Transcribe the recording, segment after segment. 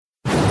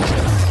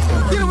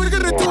Yeah, we're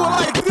gonna do it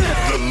like this.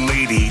 The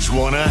ladies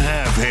wanna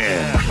have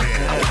him.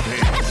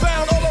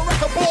 Sound on the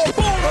record, boom,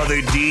 boom.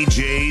 Other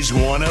DJs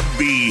wanna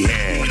be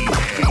him.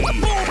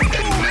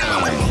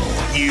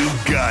 You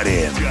got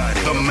him.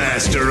 The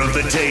master of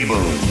the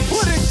table.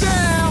 Put it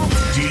down.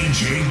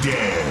 DJ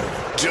Dev.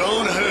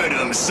 Don't hurt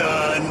him,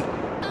 son.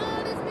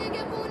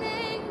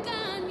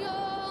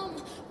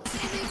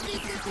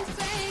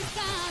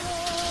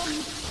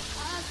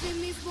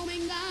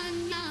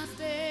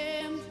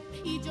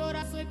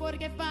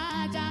 Porque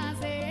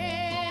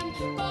fallaste,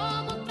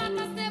 ¿cómo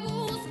tratas de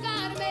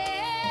buscarme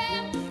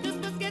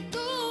después que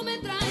tú me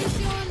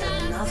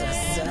traicionaste? Another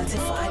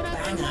certified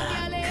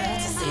banger,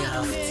 courtesy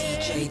of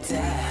DJ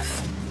Dev.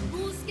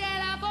 Busqué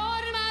la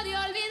forma de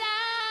olvidarte.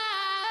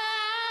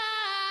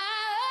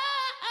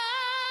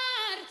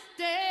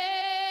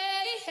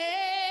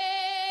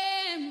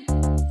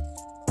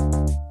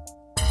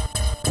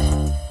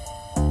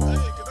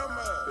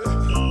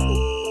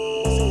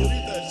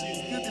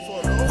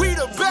 We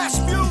the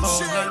best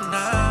music.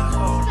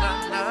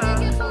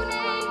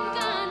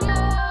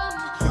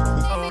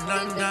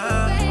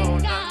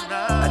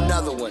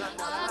 Another one.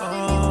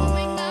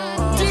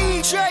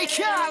 DJ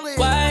Khaled.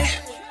 Why,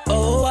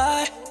 oh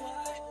why,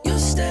 you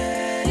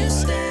stay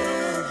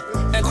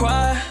and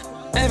cry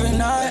every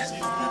night.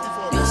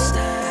 You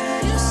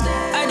stay,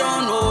 I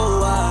don't know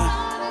why,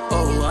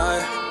 oh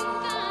why,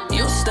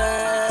 you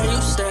stay,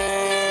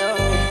 oh.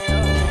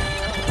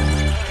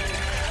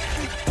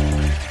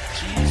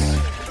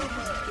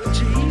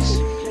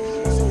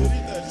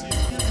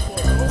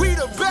 We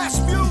the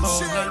best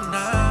music.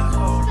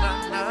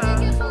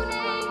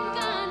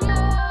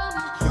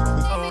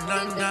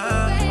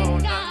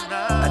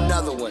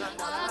 Another one.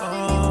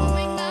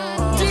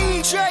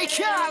 DJ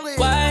Khaled.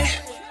 Why,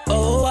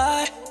 oh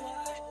why,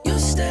 you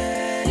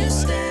stay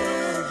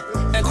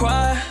and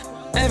cry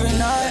every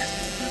night.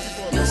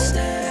 You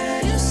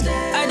stay,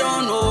 I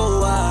don't know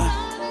why,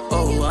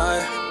 oh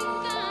why,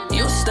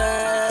 you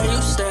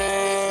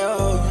stay,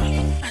 oh.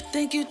 I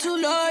think you too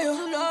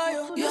loyal,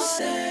 you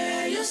stay.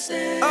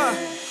 I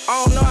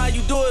don't know how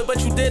you do it,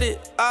 but you did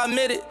it, I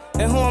admit it.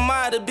 And who am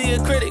I to be a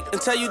critic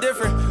and tell you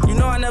different? You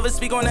know I never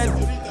speak on that,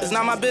 it's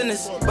not my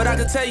business. But I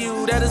can tell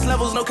you that it's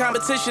levels, no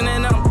competition,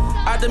 and I'm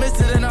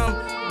optimistic, and I'm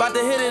about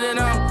to hit it, and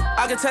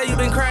I can tell you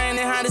been crying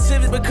in Honda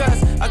Civic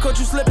because I caught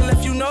you slipping,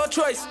 left you no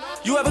choice.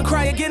 You ever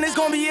cry again, it's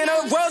gonna be in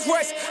a Rolls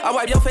Royce. I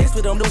wipe your face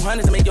with them new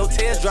hundreds to make your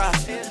tears dry.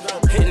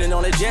 Hitting it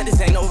on a jet, this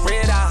ain't no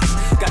red eye.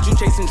 Got you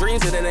chasing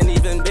dreams that ain't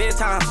even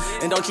bedtime.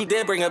 And don't you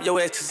dare bring up your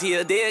ex, cause he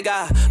a dead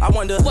guy. I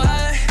wonder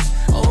why,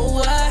 oh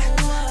why,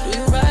 do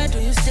you ride, do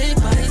you stick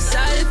by his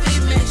side if he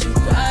makes you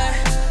cry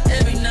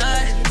every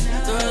night?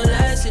 Girl,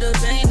 I see the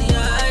pain in your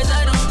eyes,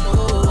 I don't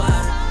know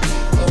why,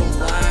 oh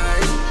why,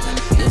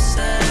 you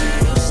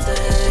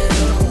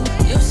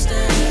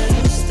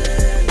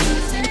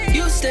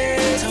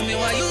stay, tell me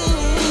why you.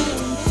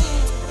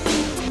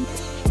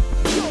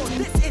 Yo,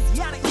 this is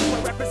Yannick, who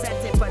are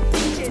representing for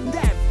DJ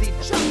Dev, the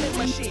chocolate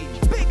machine.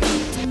 Big up.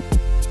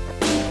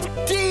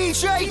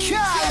 DJ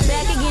Khaled.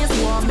 Back against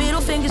the wall,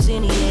 middle fingers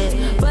in the air.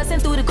 Busting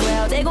through the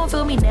crowd, they gon'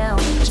 feel me now.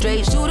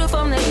 Straight shooter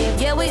from the hip,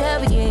 yeah, we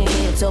have again.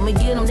 Told me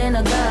get 'em, then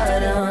I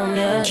got 'em,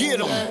 yeah. Get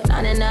 'em.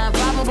 99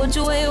 problem, but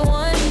you ain't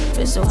one.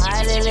 Been so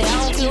high lately, I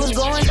don't feel what's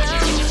going down.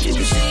 You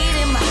can see it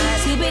in my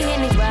eyes, he been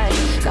hitting it right.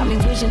 Got me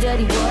wishing that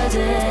he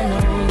wasn't, no.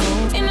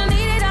 And I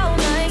need it all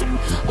night.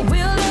 A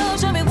real love,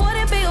 show me what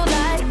it feel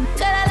like.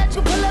 Gotta let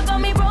you pull up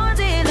on me, broad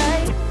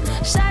daylight.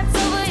 Shots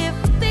over here,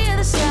 the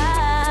other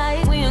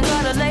side. We ain't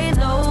gotta lay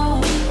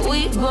low,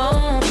 we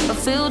grown. A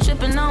field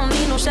trip and I don't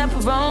need no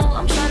chaperone.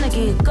 I'm tryna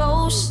get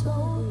ghost.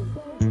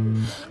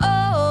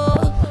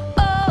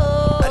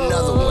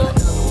 Another one.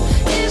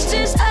 It's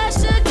just us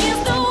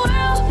against the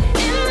world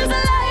in this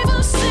life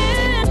of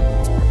sin.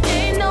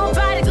 Ain't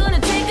nobody gonna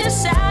take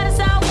us out. It's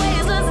our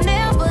ways, us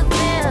never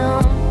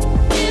them.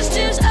 It's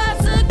just us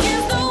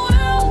against the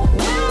world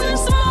when the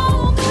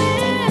smoke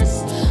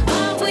clears.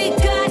 All we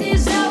got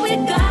is all we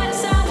got.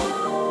 Is all.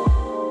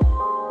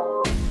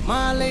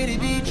 My lady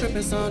be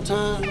tripping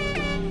sometimes.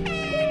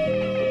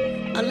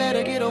 I let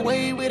her get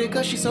away with it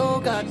cause she's so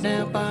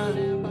goddamn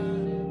fine.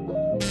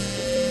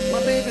 My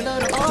baby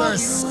love to argue.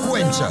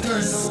 Quencher.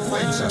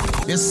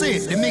 You see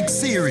it, the mix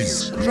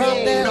series. Drop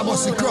that That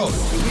was the crowd.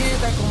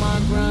 Get back on my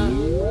grind.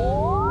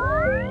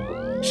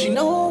 She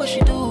know what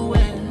she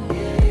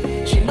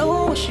doing. She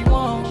know what she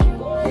want.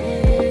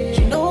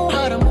 She know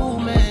how to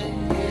move,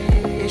 man.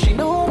 And she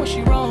know when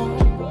she wrong.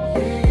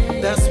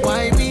 That's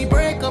why we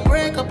break up.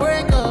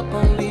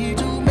 Only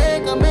to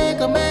make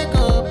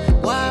up.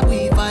 Why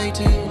we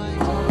fighting?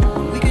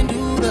 We can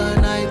do the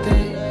night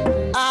thing.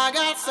 I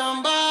got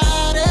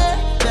somebody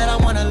that I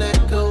wanna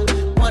let go.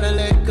 But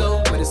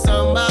it's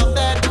something about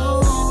that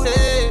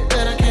booty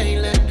that I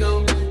can't let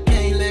go.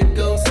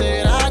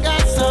 Said I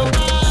got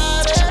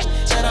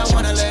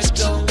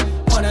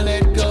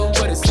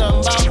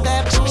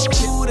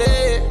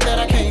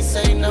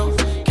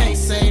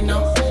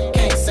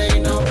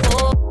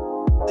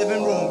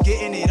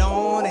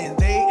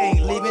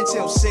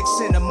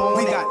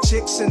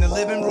in the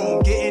living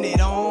room getting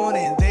it on,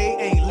 and they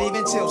ain't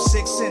leaving till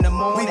 6 in the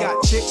morning. We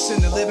got chicks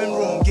in the living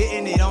room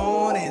getting it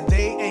on, and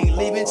they ain't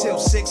leaving till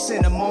 6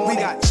 in the morning.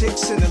 We got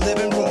chicks in the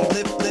living room,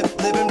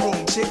 living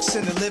room, chicks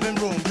in the living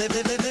room,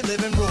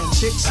 living room,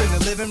 chicks in the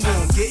living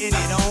room getting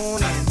it on,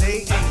 and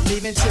they ain't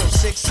leaving till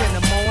 6 in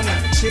the morning.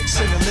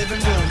 Chicks in the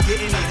living room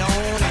getting it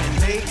on, and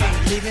they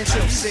ain't leaving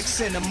till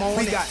 6 in the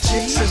morning. We got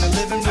chicks in the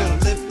living room,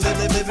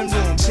 living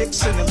room,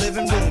 chicks in the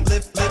living room,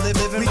 living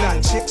room. We got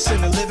chicks in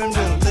the living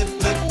room,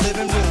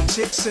 living room,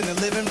 chicks in the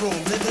living room,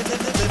 living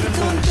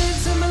room. Come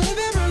dance in my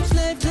living room,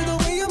 slave to the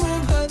way you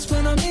move, hurts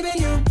when I'm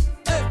leaving you.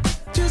 Hey,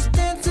 just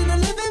dance in the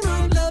living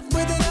room, love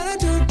with an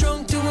attitude,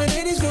 drunk to an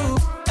 80s groove.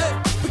 Hey,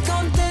 we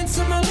come dance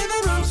in my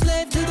living room,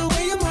 slave to the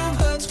way you move,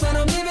 hurts when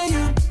I'm leaving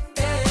you.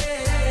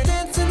 Hey,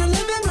 dance in the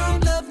living room,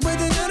 love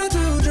with an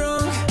attitude,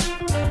 drunk.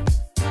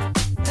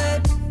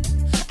 Hey,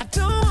 I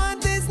don't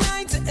want this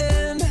night to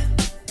end.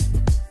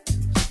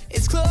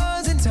 It's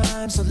closing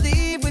time, so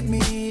leave with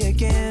me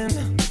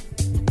again.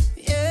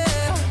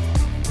 Yeah,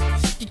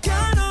 you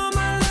got all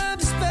my love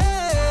to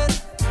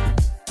spend.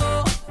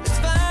 Oh, let's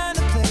find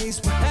a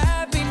place where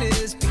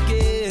happiness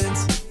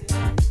begins.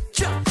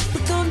 We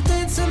come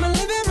dance in my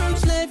living room,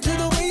 slave to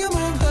the way you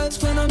move,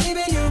 hurts when I'm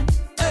leaving you.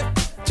 Hey,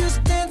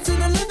 just dance in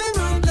the living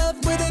room, love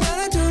with an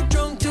attitude,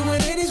 drunk to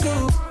an 80s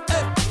groove.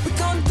 Hey, we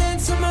come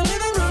dance in my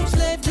living room,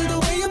 slave to the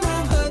way you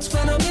move, hurts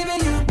when I'm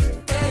leaving you.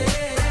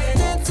 Hey,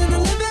 dance in the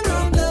living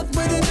room, love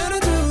with an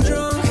attitude,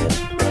 drunk.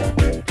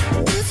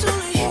 It's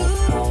only you,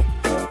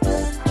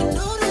 but you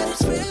know that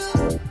it's real.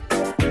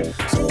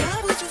 So why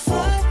would you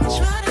fight?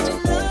 Try to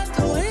deny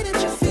the way that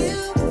you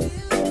feel.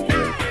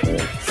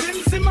 Sim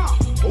Simma,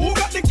 who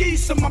got the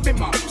keys to my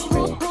bimmer?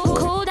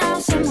 Cool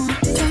down, simmer,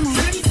 simmer.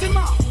 Sim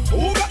Simma,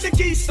 who got the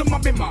keys to my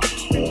bimmer?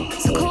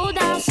 So cool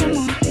down,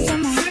 simmer,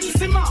 simmer. Sim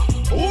Simma,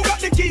 who got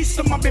the keys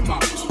to my bimmer?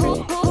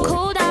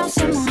 Cool down,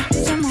 simmer,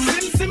 simmer.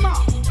 Sim Simma,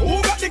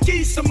 who got the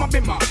keys to my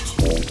bimmer?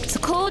 So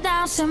cool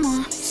down,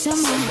 simmer,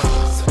 simmer.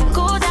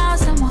 Cool down,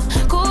 simmer.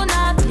 Cool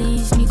now,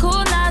 please me.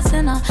 Cool now,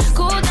 sinner.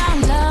 Cool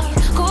down, love.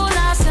 Cool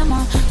now,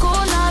 simmer.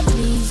 Cool now,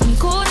 please me.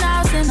 Cool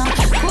now, sinner.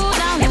 Cool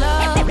down,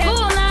 love.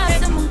 Cool now,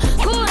 simmer.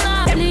 Cool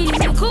now, please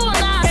me. Cool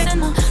now,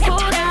 sinner.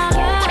 Cool down,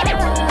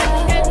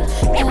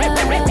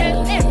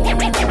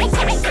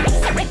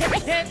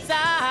 It's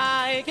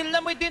I, kill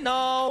them with the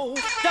no.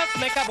 Just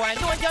make a boy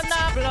know you're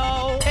not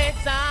blow.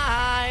 It's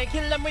I,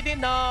 kill them with the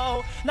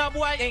no. No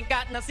boy ain't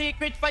got no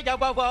secret for you,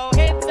 whoa, whoa.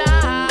 It's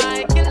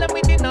I, kill them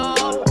with the no.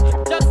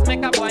 Just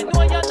make a boy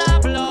know you're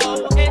not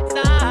blow. It's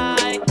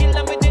I, kill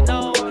them with the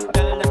no.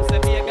 Tell them say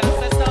Vegas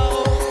say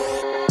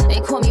so. They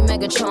call me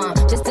Megatron,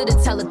 just did a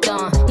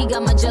telethon. He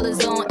got my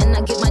jealous on, and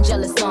I get my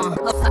jealous on.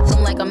 I fuck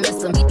him like I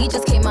miss him. He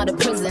just came out of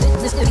prison.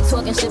 This be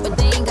talking shit, but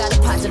they ain't got a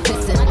pot to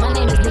piss in. My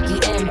name is Nicki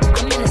M.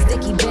 I'm in a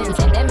sticky Benz.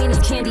 That mean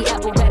it's candy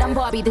apple red. I'm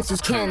Barbie, this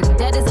is Ken.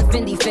 That is a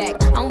Fendi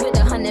fact. I'm with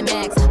 100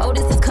 max. Oh,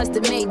 this is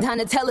custom made.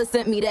 Donatella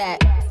sent me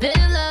that.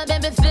 Fill up,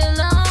 baby,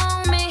 fill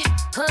on me.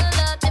 Pull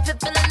up if you're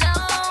feeling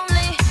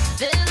lonely.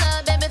 Fill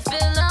up, baby,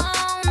 fill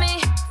on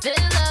me.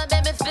 Fill up,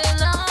 baby,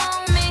 fill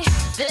on me.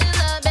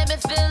 Fill up, baby,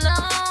 fill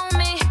on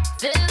me.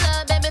 Fill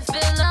up, baby,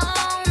 fill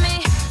on me.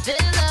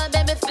 Fill up,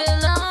 baby,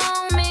 fill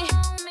on me.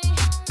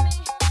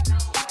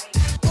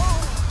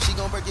 She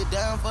gon' break it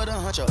down for the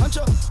huncho.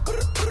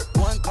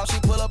 One call, she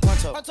pull up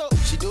punto.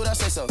 She do what I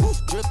say so.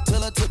 Drip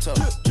till her tiptoe.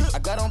 I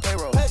got on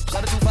payroll.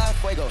 Shout it to 5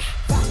 Fuego.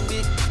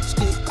 Big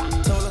stick,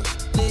 told her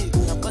leave.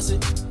 Now bust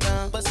it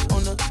down, bust it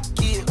on the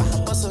kid.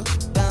 Bust her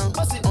down,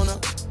 bust it on the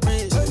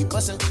bridge. We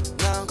bustin'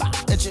 down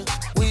at your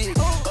wig.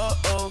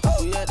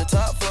 We at the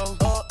top floor.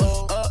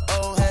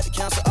 Had to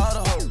cancel all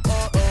the hoes.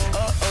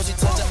 She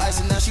touched the ice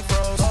and now she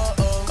froze.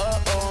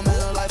 Man,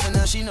 her life and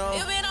now she knows.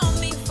 You've been on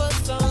me for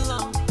so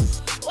long.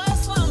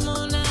 What's one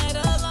more night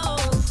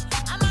alone?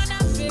 I might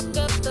not pick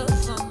up the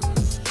phone,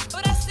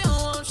 but I still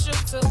want you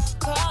to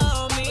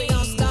call me. We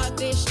gon' start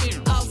this shit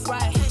off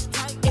right.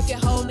 If you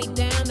hold me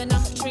down, then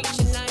I'ma treat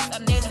you nice. I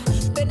need a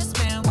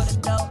businessman with a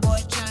dope boy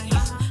chain.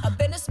 A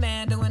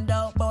businessman doing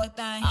dope boy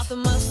things. Off the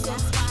muscle,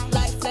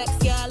 like flex,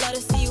 yeah, I love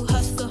to see you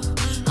hustle.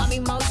 I'm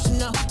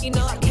emotional, you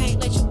know I can't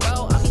let you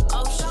go. I'm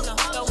emotional,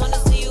 don't wanna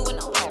see you in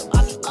the hole.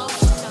 I'm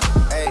emotional.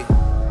 Hey.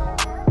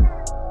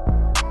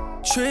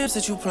 Trips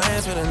that you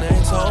plan for the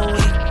next whole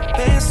week.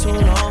 Bands too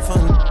long for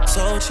me.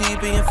 So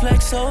cheap and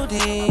flex OD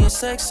and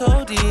sex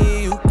OD.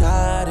 You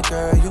got it,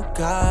 girl, you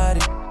got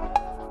it.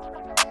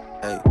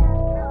 Hey.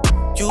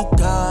 You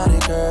got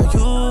it, girl,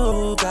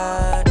 you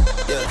got it.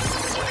 Yeah.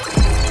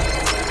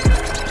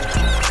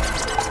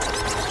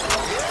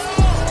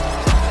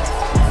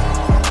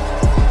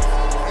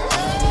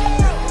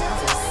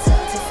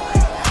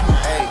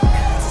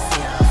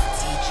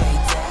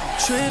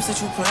 Trips that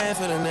you plan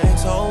for the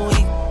next whole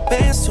week.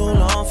 Bands too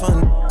long for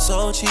me.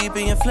 So cheap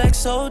and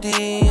flex OD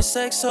and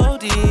sex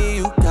OD.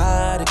 You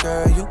got it,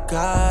 girl, you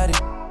got it.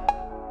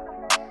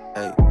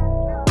 Hey.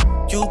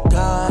 You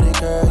got it,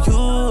 girl,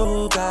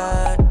 you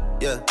got it.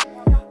 Yeah.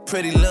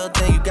 Pretty little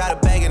thing, you got a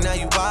bag and now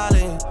you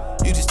wildin'.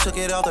 You just took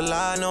it off the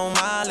line, no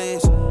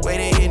mileage.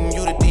 Waiting, hitting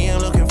you the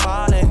DM looking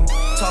fallin'.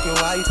 Talk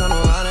Why you come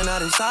around and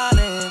not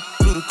silent?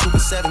 Through the Cooper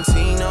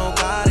 17, no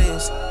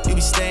goddess. You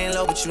be staying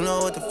low, but you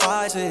know what the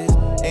price is.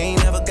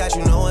 Ain't never got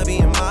you know it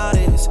being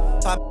modest.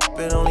 Pop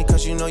it only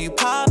cause you know you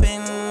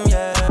poppin',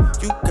 yeah.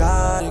 You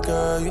got it,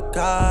 girl, you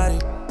got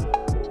it.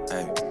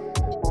 Hey.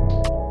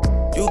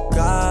 You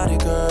got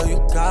it, girl, you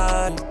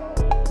got it.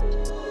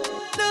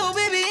 Little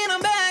baby in a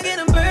bag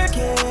and I'm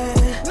Birkin.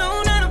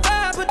 No 9 to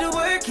 5, put the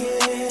work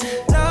in.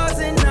 Laws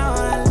and all,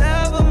 I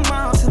love them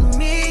all. To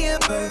me, you're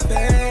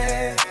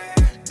perfect.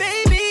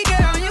 Baby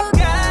girl, you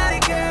got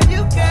it, girl,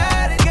 you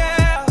got it,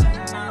 girl.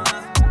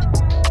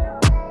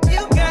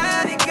 You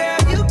got it,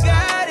 girl, you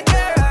got it,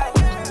 girl.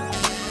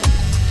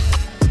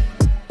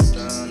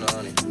 Down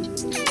on it.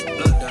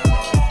 Look down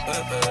on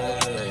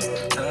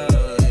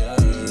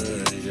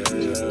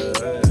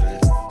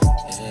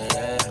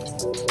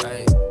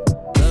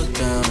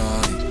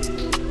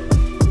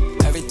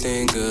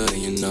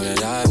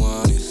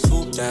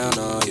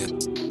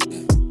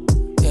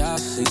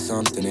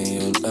something in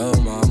your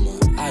little mama.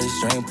 I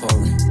just drink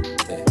pouring.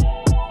 Yeah.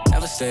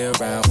 Never stay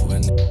around for a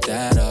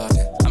that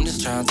often. I'm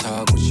just trying to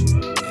talk with you.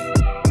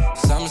 Yeah.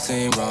 Something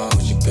seem wrong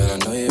with you, girl. I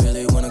know you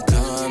really wanna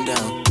calm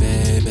down,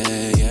 baby.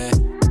 Yeah.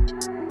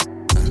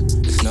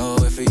 There's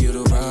nowhere for you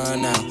to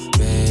run now,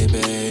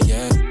 baby.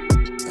 Yeah.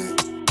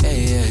 Hey,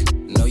 yeah.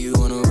 Know you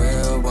want a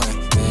real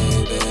one,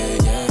 baby.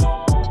 Yeah.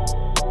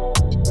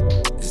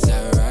 Is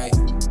that right?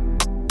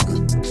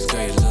 It's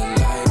great, look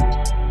like.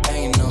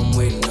 Ain't no I'm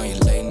waiting on you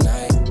late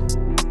night.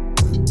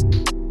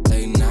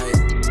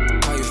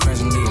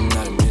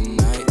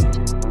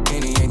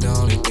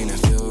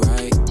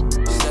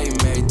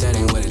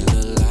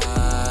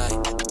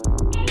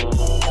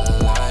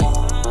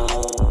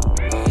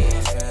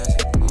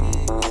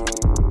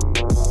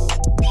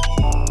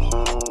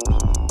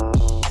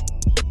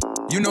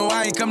 You know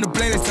I ain't come to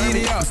play this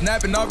TDO,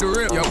 snapping off the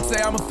rip. Yo, say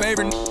I'm a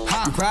favorite.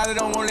 You probably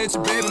don't wanna let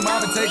your baby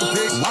mama take a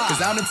picture.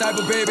 Cause I'm the type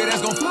of baby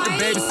that's gon' fuck the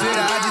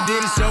babysitter. I just did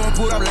a show and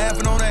put up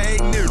laughing on the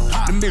hating nigga.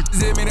 The bitches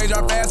hit me, they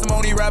drop fast, I'm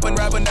on these rapping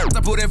nerves.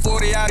 I put that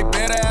 40 out, he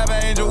better have an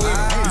angel with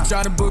me. You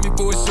tryna book me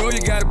for a show, you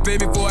gotta pay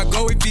me before I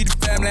go. We feed the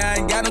family, I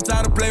ain't got no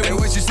time to play with. Hey,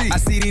 what you see?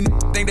 I see these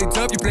think they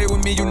tough, you play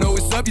with me, you know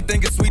it's up. You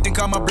think it's sweet, then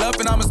call my bluff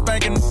and I'm a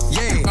spanking.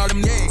 Yeah, all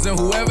them yays and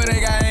whoever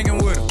they got hanging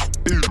with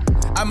them.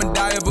 I'ma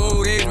die of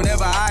old age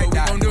whenever I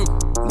die. What we gon' do?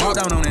 Walk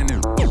down on that nigga.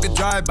 Fuck the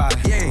drive-by.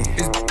 Yeah,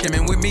 this came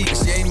in with me, but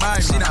she ain't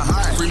mine. She not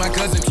high. Free my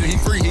cousin till he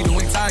free. He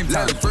doing time.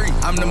 Let it free.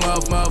 I'm the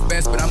muff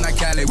best, but I'm not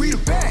Cali. We the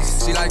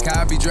best. She like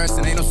how I be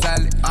dressed and ain't no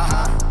salad.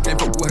 Can't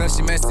fuck with her,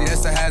 she messy.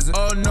 That's a hazard.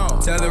 Oh no.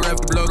 Tell the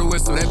ref to blow the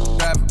whistle. That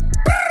rapper.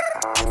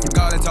 Fuck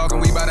all that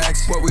talking. We bout to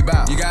action. What we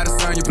bout? You got a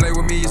son, you play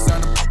with me, your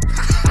son.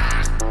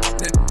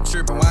 That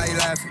tripping. Why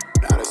you laughing?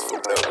 Nah, that's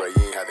fucked up, bro.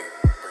 You ain't have to.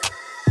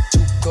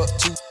 2 cup,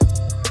 2.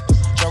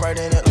 Jump right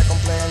in it like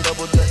I'm playing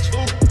double dutch.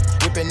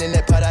 Whipping in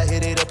that pot, I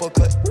hit it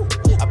uppercut.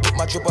 I put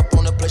my drip up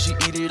on the plate, she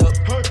eat it up.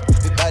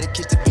 Big body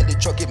kiss the pin, the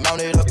truck get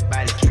mounted up.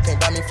 You can't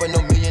buy me for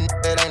no million,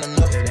 that ain't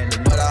enough.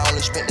 But I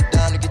only spent the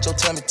dime to get your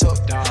tummy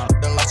tucked.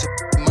 Done lost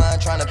your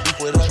mind trying to beef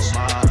with us.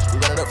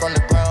 We run it up from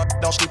the ground,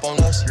 don't sleep on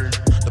us.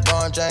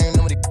 LeBron James,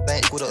 nobody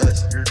ain't equal to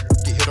us.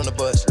 Get hit on the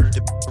bus,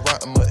 the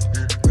run mud.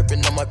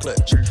 Gripping on my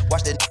clutch,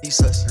 watch that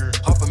sus.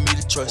 Hard for me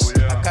to trust,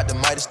 I got the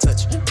Midas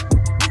touch.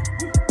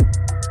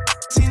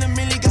 Tina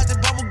Millie got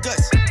the bubble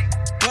guts.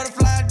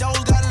 Butterfly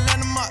doors, gotta let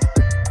them up.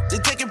 They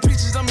taking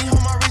pictures of me, hold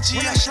my Richie.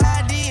 When I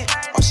slide in,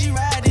 oh she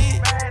ride in.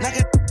 Knock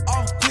it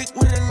off quick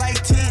with a light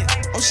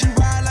 10. Oh she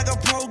ride like a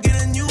pro, get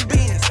a new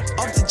Benz.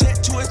 Off the jet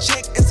to a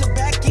check, it's a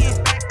back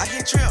end. I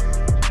can trip,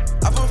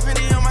 I put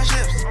Fendi on my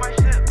ships.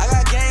 I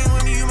got gang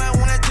with me, you might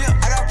wanna dip.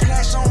 I got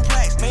plaques on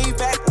plaques, made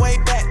back, way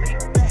back.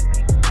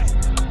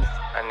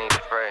 I need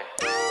to pray.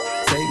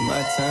 Take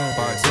my time,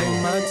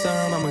 take my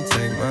time, I'ma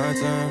take my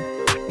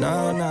time.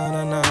 Nah, nah,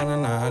 nah, nah, nah,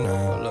 nah,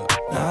 nah.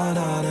 Nah,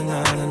 nah, nah,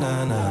 nah,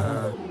 nah,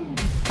 nah.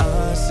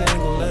 I'm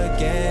single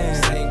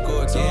again.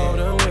 Told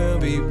them we'll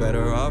be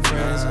better off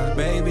friends.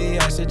 Maybe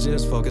I should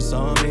just focus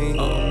on me.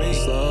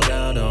 Slow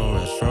down, don't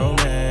rush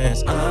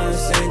romance. I'm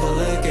single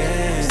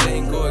again.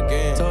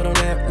 Told them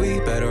that we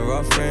better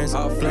off friends.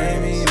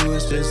 Blaming you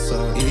is just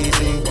so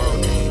easy.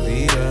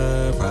 Maybe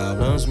the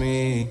problem's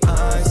me.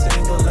 I'm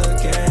single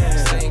again.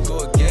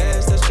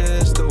 That's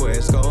just the way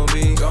it's gon'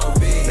 be.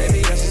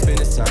 Maybe I should spend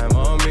this time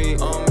on me.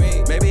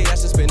 Maybe I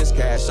should spend this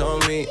cash on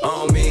me.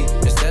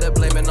 Instead of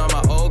blaming all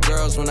my old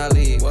girls when I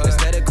leave.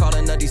 Instead of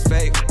calling up these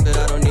fake that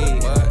I don't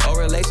need. Old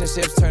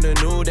relationships turn to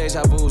new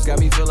deja vus. Got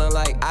me feeling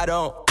like I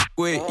don't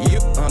with you.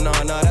 Oh no,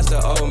 that's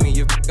the old me.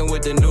 You fucking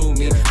with the new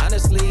me.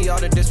 Honestly, all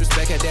the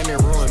disrespect had damn near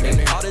ruined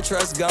me. All the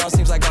trust gone.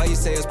 Seems like all you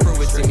say is prove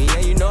it to me.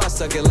 And you know I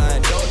suck at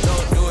lying.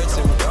 Don't do it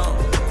to me.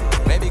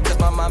 Don't. Maybe cause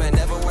my mom had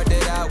never worked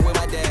it out with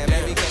my dad.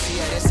 Maybe cause she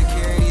had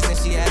insecurities and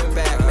she had him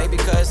back. Maybe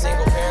cause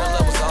single parent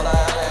love was all I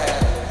ever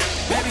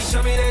had. Baby,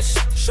 show me that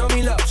show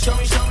me love, show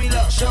me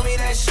love, show me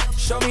that shit,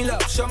 show me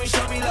love, show me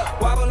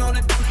love. Wobble on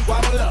it,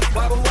 wobble up,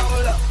 wobble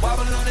up,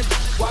 wobble on it,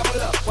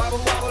 wobble up,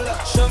 wobble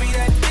up. Show me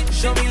that,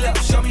 show me love,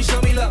 show me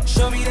love,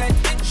 show me that,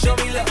 show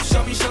me love,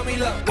 show me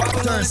love.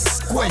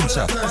 Thirst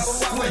quencher.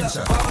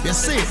 You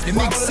see it, the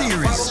mix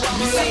series.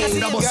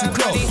 Double C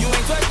Club. You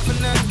ain't twerking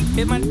for nothing.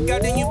 If my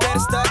nigga, then you better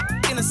start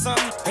into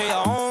something. Pay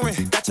your own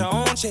rent, got your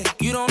own check.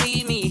 You don't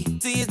need me.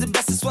 See, it's the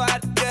best, that's why I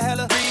get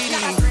hella greedy.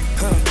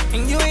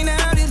 And you ain't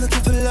out here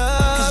looking for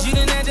love, cause you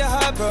done had your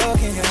heart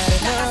broken, you had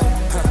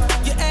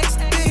enough. Your ex,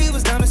 he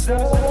was dumb as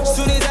fuck.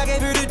 Soon as I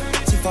gave her the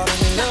she fall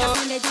in love.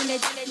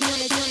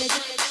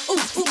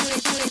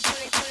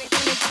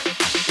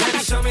 Baby,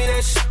 show me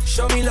that shit,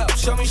 show me love,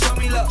 show me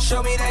love,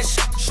 show me that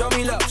shit, show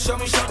me love, show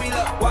me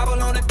love.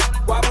 Wobble on it,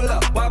 wobble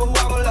up, wobble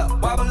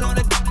up, wobble on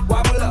it,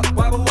 wobble up,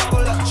 wobble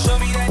up. Show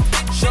me that,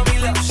 show me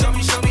love, show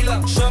me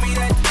love, show me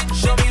that,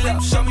 show me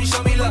love, show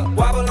me love.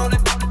 Wobble on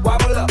it,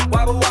 wobble up,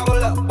 wobble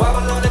up,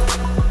 wobble on it.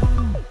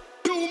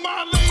 Do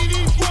my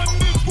ladies run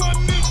this?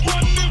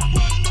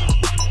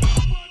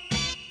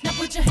 Now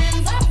put your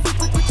hands up,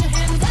 put your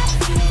hands up.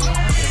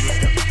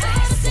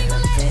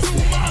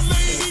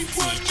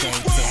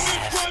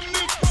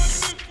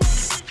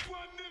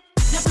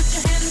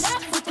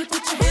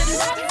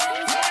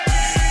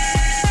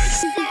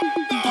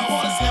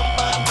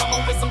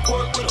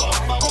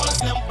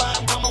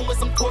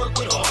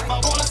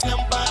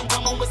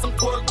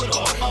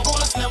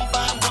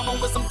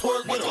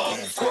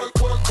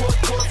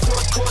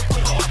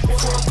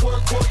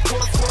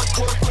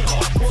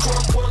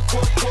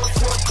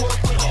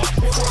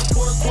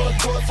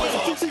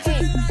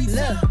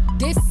 Look,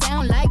 this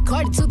sound like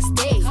Cardi to the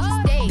stage.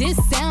 This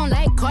sound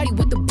like Cardi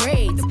with the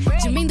braids.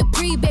 Jermaine the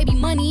baby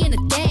money in a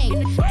thing.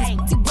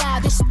 This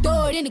wild, this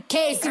stored in a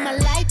case. See my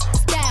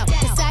lifestyle,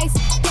 precise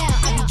down.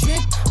 I be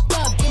dripped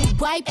up, get me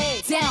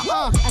wiped down.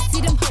 I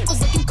see them hoes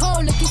looking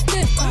cold, looking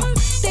stiff.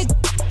 Thick,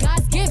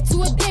 God's gift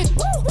to a dick.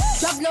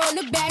 Drop low,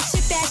 look back,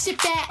 shit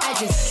that. I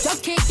just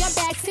drop kick your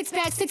back, six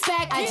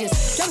pack. I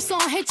just drop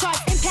song, hit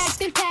charts,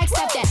 impact.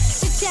 Stop that.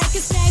 Shit check,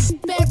 it's back,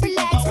 better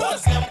relax.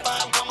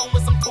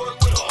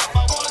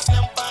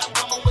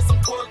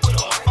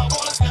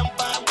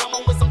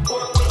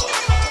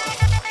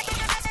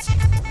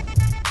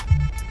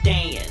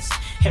 Dance,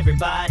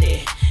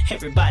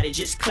 everybody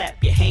just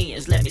clap your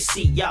hands, let me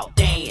see y'all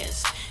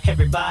dance.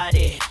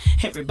 Everybody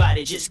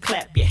just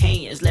clap your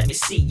hands, let me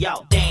see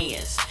y'all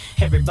dance.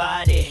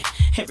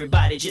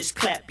 Everybody just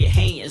clap your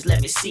hands,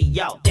 let me see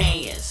y'all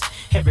dance.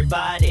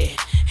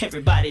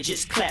 Everybody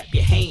just clap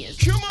your hands.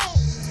 Come on.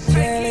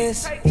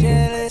 Jealous,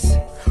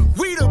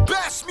 we the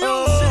best music.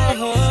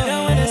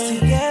 Now when it's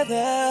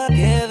together.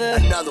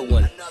 Another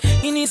one.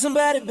 You need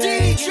somebody,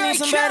 babe. You need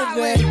somebody,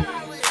 babe.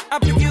 I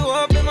pick you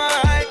up in my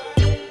ride.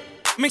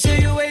 Make sure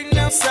you're waiting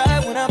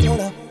outside when I pull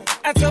up.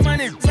 I told my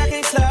niggas I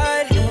can't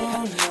slide.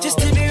 Just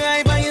to be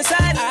right by your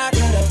side. I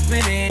could have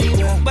been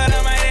anywhere, but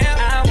I'm right here.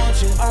 I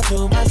want you all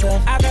to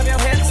myself. I grab your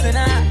hips and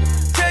I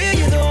tell you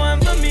you're the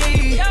one for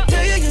me.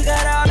 Tell you you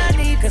got all I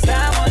need, cause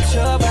I want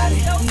your body.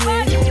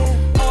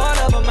 Yeah, all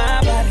over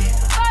my body.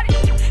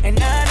 And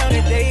I know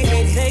that they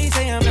hate it. They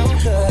say I'm no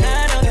good.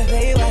 I know that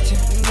they watching.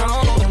 No,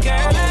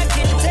 girl, I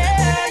can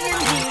tell you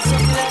need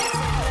some love.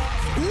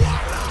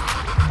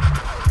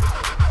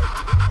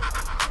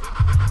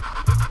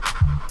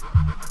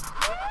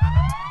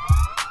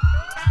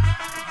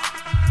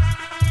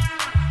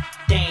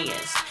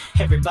 Dance,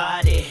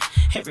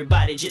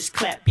 everybody just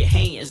clap your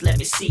hands, let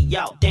me see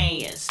y'all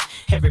dance.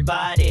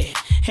 Everybody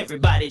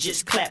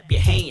just clap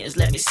your hands,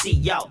 let me see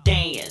y'all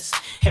dance.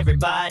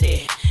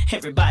 Everybody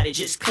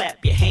just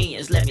clap your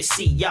hands, let me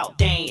see y'all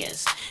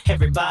dance.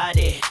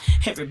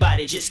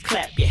 Everybody just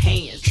clap your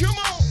hands. Come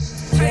on.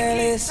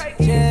 Jealous,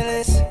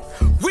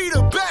 we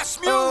the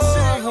best music.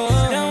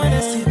 Now when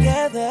it's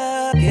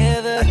together.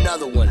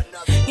 Another one.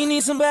 You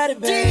need somebody,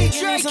 babe.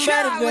 You need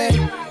somebody,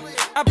 babe.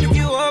 I pick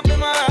you up in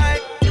my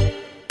ride.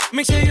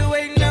 Make sure you're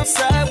waiting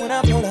outside when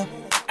I pull up.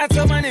 I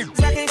told my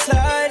niggas I can't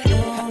slide.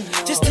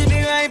 Just to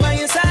be right by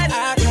your side.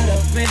 I could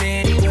have been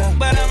anywhere,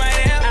 but I'm right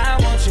here. I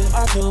want you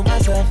all to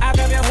myself. I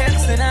grab your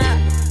hips and I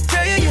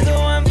tell you you're the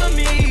one for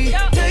me.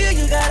 Tell you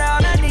you got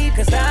all I need,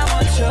 cause I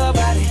want your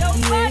body.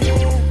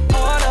 Yeah,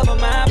 all over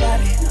my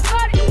body.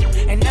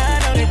 And I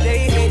know that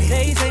they hate it.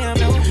 They say I'm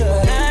no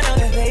good. I know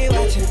that they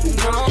watching.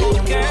 No,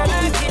 girl,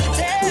 I can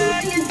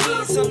tell you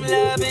need some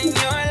love in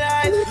your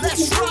life.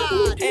 Let's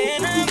ride.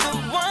 And I'm the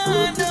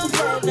one to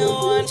let no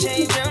one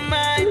change your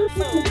mind.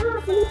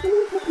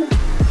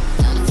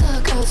 Don't tell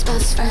a girl's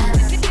best friend.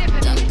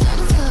 Don't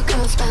tell a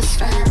girl's best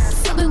friend.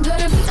 Something good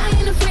if I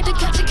ain't afraid to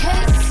catch a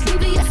case.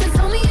 BBS is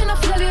only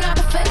enough love you out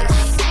the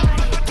face.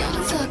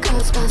 Don't tell a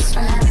girl's best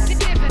friend.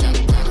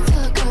 Don't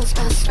tell a girl's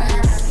best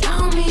friend. I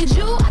don't need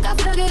you, I got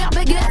to get out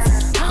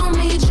baguettes. I don't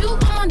need you, all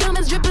my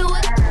diamonds dripping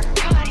wet.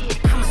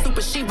 I'm a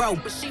super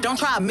shero, don't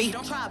try me.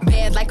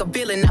 Bad like a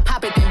villain, I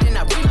pop it and then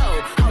I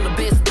reload. All the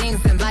best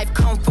things in life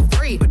come for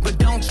free, but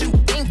don't you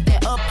think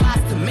that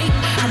applies to me?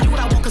 I do what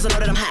I want cause I know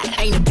that I'm hot.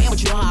 I ain't a band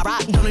with you on high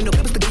rock. Don't need no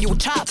papers to give you a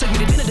chop. Took me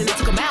to dinner, then I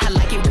took 'em out. I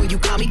like it when you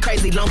call me crazy.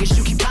 crazy long as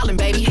you keep calling,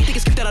 baby. You think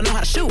it's cute that I know how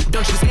to shoot?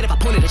 Don't you be scared if I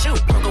pointed at you?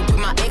 Broke up with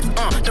my ex,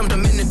 dumped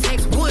in the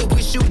text. Would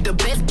wish you the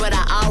best, but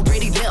I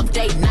already left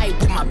date night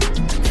with my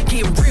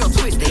get real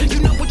twisted. You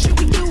know what you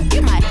can do?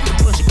 Get my a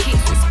bunch of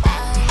kisses.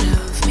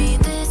 Love me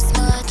this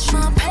much,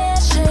 my pear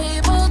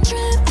shape will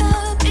drip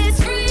up,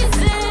 it's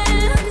freezing.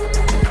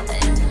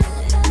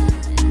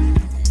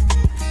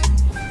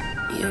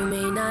 You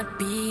may not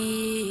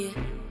be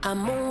a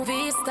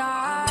movie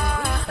star,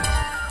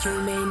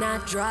 you may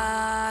not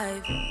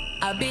drive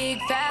a big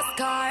fast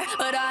car,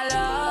 but I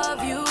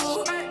love you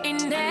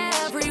in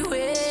every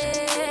way.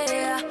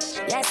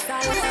 Yes, I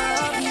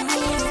love you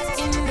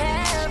in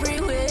every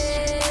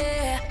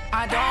way.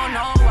 I don't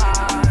know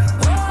why.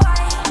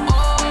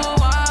 Oh,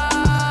 why?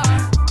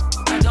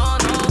 I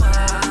don't know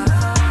why.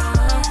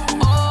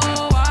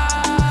 Oh, why?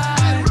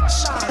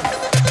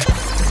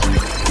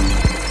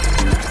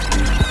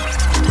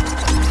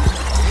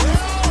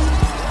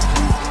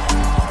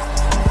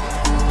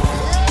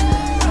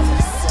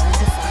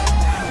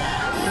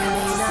 You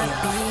may not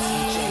be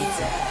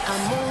a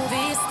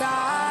movie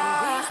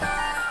star,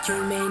 you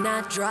may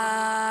not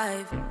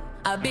drive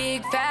a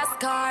big fast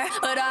car,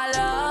 but I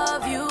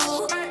love you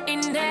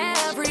in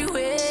every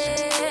way.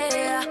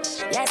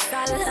 Yes,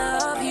 I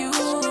love you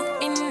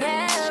in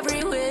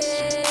every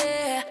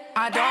way.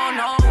 I don't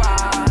know why.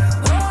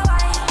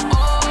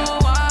 Oh,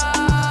 why?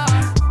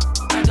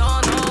 I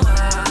don't know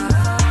why.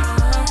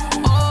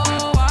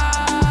 Oh, why?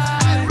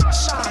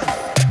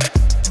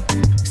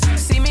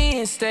 See me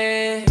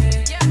instead.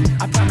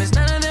 I promise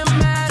none of them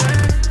matter.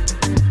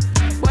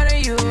 What are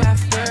you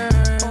after?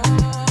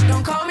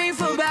 Don't call me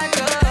for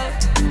backup.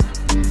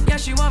 Yeah,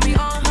 she want me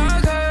on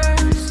her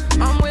curves.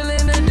 I'm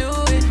willing to do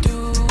it.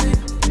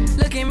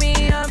 Look at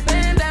me up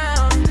and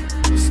down.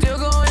 Still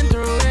going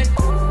through it.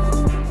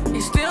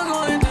 You're still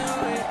going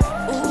through it.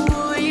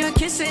 Ooh, and you're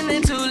kissing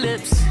the two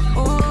lips.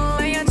 Ooh,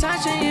 and you're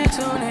touching your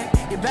tunic.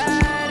 You're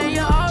bad and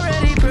you're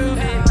already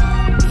proven.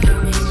 You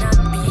may not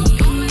be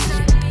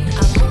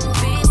a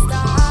movie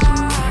star,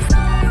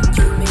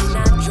 you may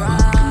not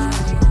drive.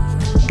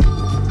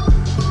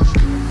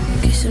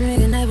 Kissing me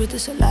goodnight with the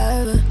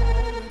saliva,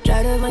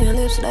 dried up on your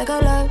lips like a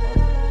love.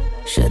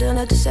 Should've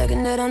left the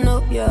second that I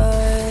know you're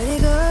already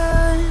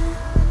gone.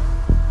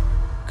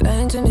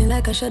 Crying to me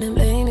like I shouldn't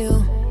blame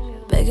you,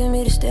 begging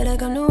me to stay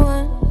like I'm the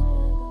one.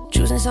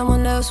 Choosing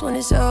someone else when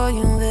it's all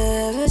you've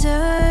ever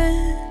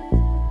done.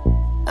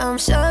 I'm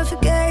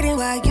suffocating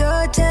while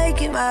you're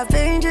taking my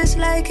pain just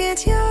like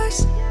it's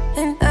yours.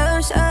 And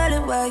I'm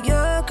silent while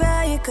you're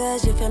crying,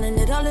 cause you're feeling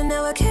it all and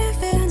now I can't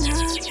feel nothing.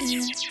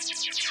 You're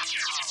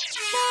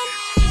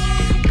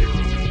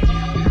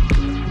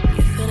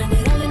feeling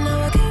it all and now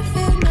I can't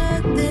feel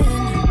nothing.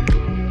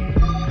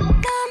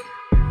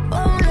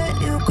 Won't let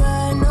you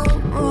cry no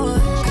more.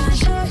 Can't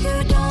show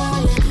you,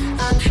 darling,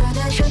 I'm sure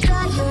that you'll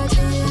dry your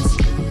tears.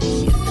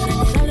 You're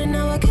feeling it all and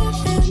now I can't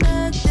feel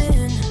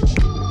nothing.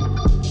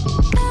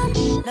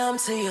 Numb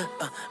to you,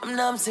 I'm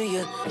numb to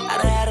you. I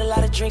done had a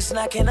lot of drinks and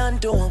I can't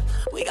undo them.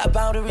 We got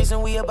boundaries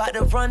and we about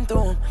to run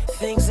through them.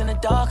 Things in the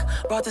dark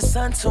brought the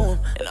sun to them,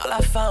 and all I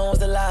found was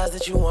the lies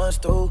that you once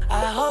threw.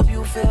 I hope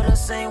you feel the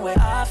same way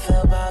I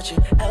feel about you.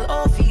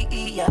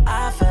 L-O-V-E, yeah,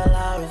 I fell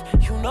out of.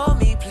 You know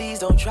me, please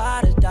don't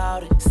try to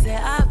doubt it.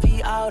 Said I'd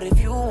be out if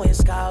you went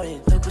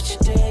scouting. Look what you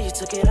did, you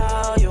took it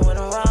all. You went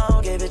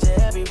around, gave it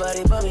to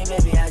everybody but me.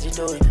 Maybe how'd you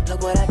do it?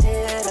 Look what I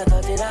did, I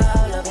thought it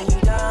out, loving you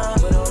down,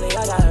 but only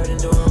I got hurt in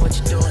doing what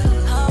you're doing.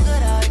 How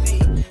could I be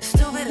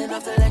stupid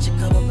enough to let you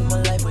come up in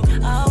my life with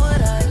all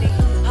what I need?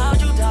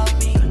 How'd you doubt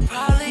me?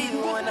 Probably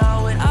you went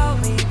out without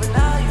me, but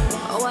now you.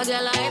 Oh, I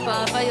got like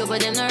pop for you,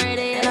 but them not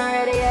ready yet.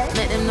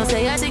 Let them know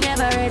say I think I've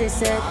already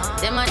said.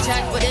 Them a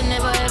chat, but them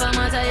never ever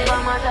matter yet.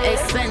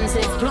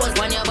 Expensive clothes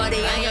on your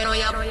body, and you know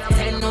you're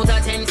 10 out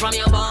of 10 from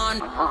your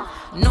bond.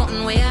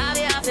 Nothing we have,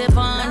 you have to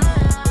fun.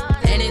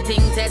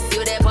 Anything test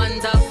you, they on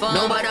top fun.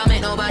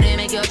 Nobody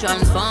make you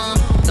transform.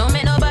 Don't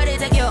make nobody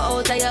take you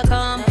out till you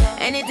come.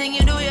 Anything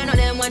you do, you know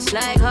them watch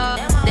like her.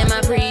 Them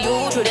a pre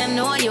you, to them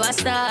know you a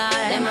star.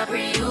 Them a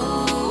pre you.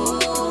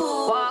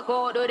 Walk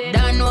out, do they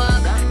done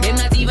walk. Them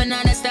not even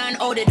understand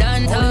how they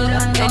done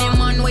talk. Any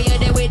man where you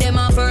there with them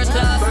on first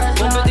class.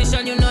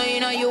 Competition, you know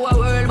you a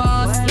world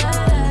boss.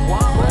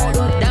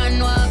 Done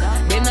walk.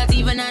 Them not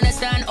even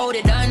understand how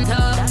they done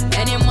talk.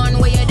 Any man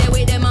where you there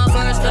with them on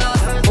first class.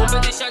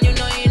 Competition, you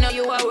know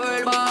you a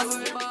world boss.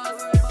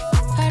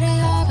 Party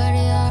hard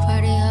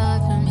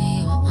for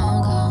me when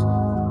I'm gone.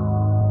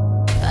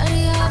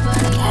 Party hard.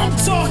 I'm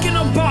talking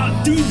about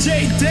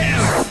DJ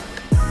Dev.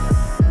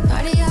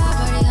 Party hard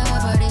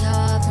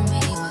for me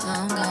when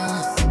I'm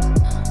gone.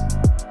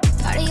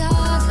 Party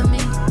hard for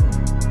me.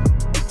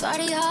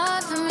 Party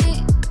hard for me.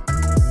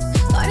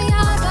 Party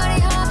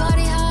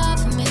hard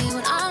for me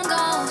when I'm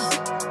gone.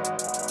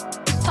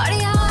 Party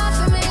hard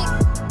for me.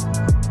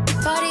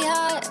 Party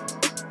hard.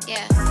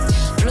 Yeah.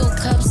 Blue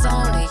cups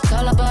only.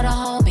 Call up all the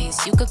homies.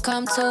 You could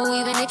come too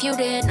even if you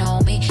didn't know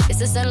me.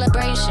 It's a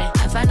celebration.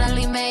 I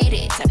finally made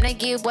it. Time to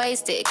get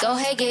wasted. Go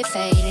ahead, get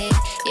faded.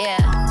 Yeah.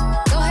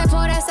 Go ahead,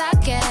 pour that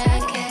sake.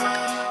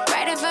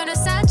 Right in front of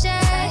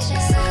Sanchez.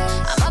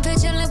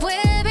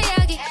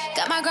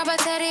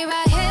 Teddy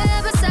right here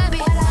beside me.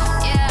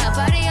 Yeah,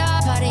 party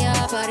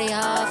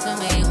hard for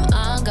me when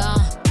I'm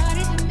gone.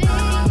 Party for me.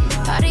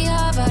 Party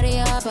hard for me.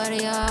 Yeah. Party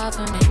hard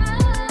for me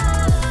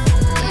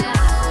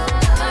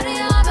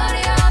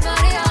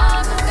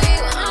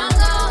when I'm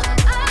gone.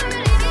 I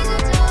really need you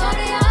to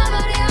party hard.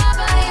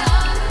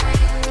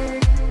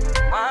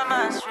 Why am I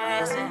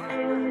stressing?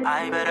 I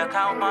better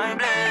count my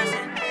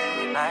blessings.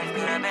 Life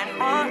could have been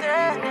more than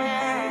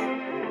that,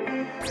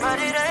 but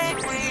it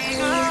ain't we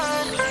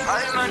good.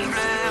 I'm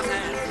unblessed.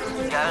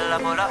 Girl, I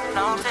pull up,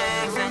 no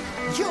texting.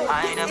 I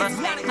never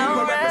sleep, no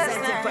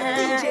resting.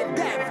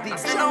 I'm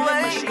still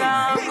awake,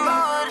 I'm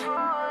good.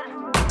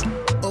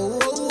 Oh,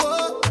 oh,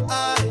 oh, I.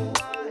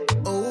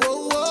 Oh, oh,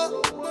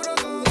 oh.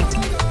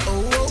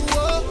 Oh, oh,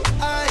 oh,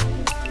 I.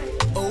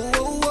 Oh,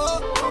 oh,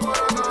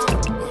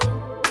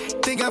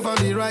 oh. Think I found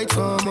the right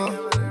one.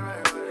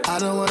 I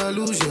don't wanna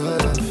lose your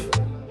love.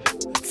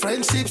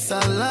 Friendships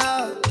are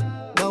loud,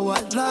 but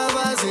what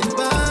lovers in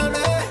bound?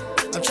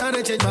 I'm trying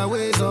to change my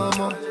ways on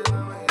more,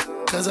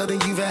 cause I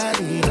think you've had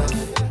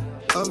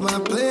enough of my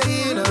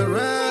playing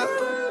around.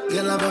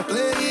 Girl, I've been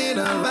playing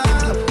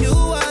around. You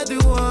are the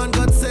one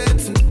God sent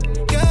to.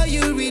 Girl,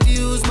 you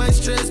reduce my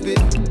stress, babe.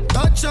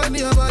 Touch on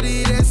your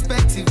body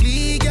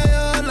respectively. Girl, you're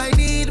all I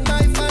need,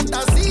 my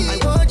fantasy. I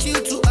want you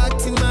to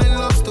act in my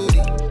love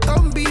story.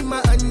 Don't be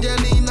my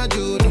Angelina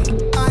Jolie.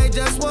 I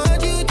just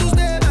want you to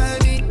stay by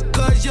me,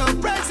 cause your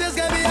presence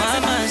can be. Why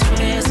am I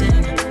stressing?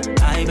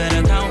 I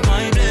better count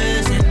my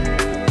blessings.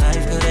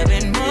 Life could have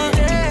been more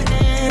than that,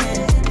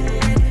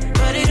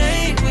 but it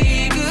ain't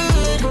we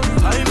good.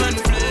 I'm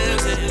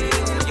unflexing.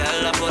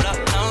 Y'all I pull up,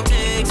 no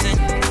fixing.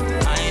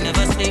 I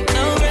never sleep,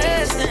 no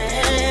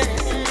resting.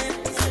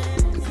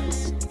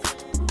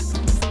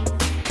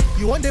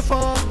 You want the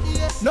phone?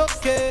 No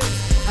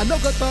case. I no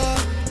go talk.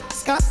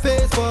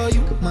 Scarface for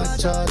you, my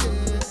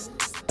charges.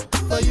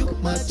 For you,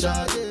 my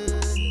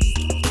charges.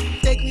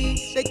 Take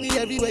me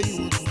everywhere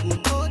you want to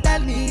go.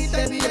 Tell me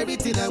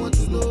everything I want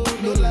to know.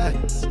 No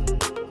lies.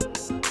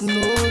 No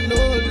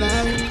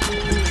lies.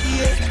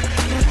 Yeah.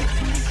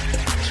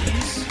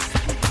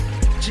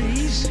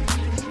 Jeez.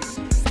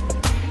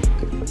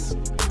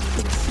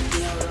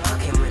 You're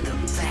rocking with the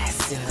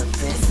best in the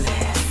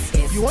business.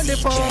 It's You want the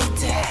phone?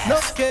 DJ No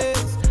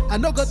case. I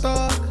no go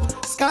talk.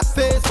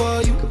 Scarface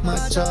for you, my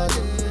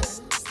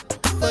charges.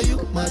 For you,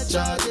 my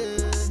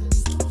charges.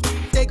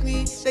 Take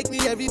me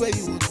everywhere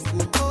you want to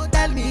go.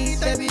 Tell me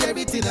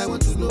everything I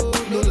want to know.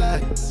 No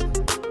lies.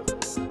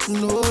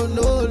 No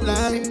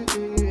lies.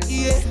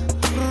 Yeah.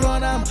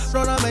 Run am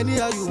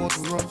anyhow you want to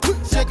run.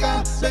 Shake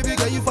am, baby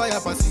girl, you fire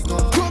pass it on.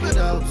 No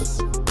doubt.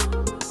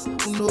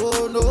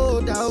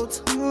 No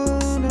doubt.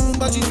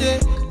 But you say,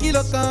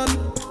 kilo come,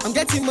 I'm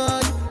getting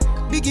money,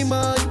 biggie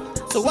money.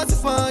 So what's the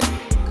fun?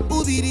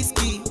 Who be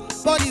risky?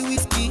 Body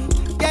whiskey,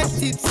 get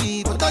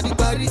tipsy, but all the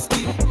bar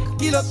risky.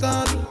 Kilo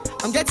come,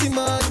 I'm getting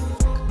money,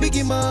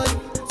 biggie money.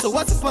 So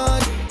what's the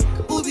fun?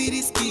 Who be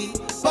risky?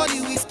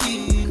 Body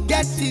whiskey,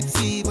 get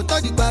tipsy, but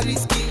all the bar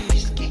risky.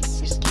 Risky,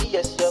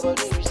 yes, your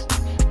body risky.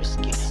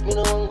 Me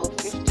no want go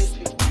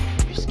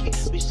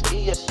 50-50. Risky,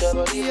 yes, your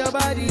body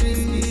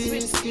risky.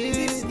 Risky,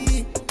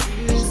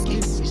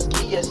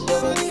 yes,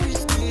 your body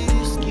risky.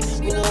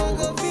 Me no want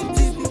go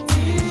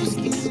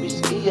 50-50.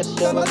 Risky, yes,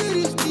 your body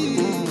risky.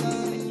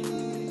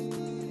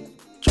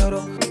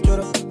 Choro,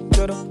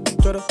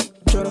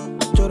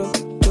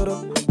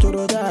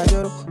 da,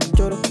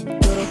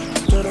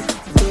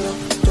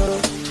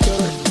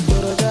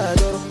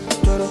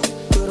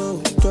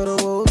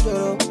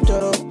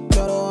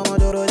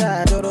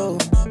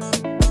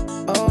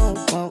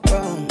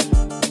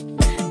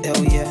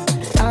 hell yeah.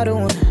 I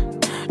don't wanna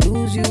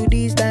lose you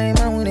this time,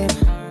 I win it.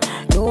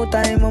 No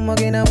time, I'm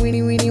gonna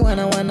winnie,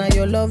 wanna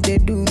your love, they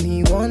do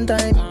me one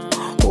time.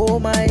 Oh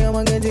my, I'm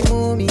gonna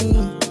move me.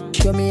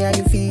 Show me how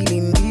you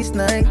feeling this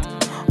night.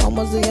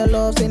 Almost do your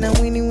love, say now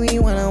winnie,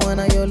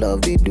 wanna your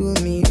love, they do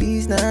me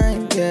this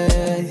night,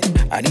 yeah.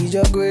 I need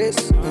your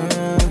grace,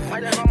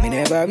 me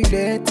never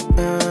regret,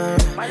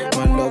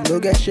 my love no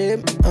get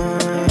shame,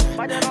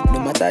 no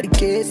matter the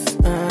case,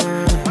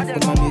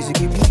 but my music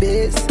give me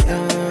bass,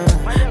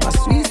 my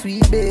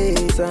sweet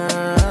bass, so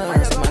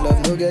my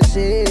love no get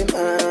shame,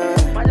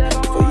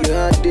 for you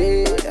all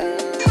day.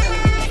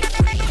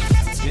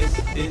 This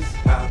is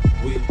how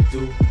we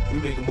do. We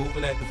make a move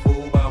and act the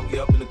fool while we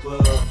up in the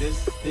club.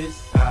 This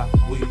is how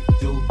we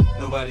do.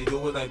 Nobody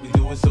do it like we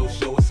do it, so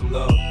show us some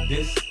love.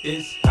 This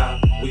is how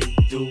we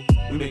do.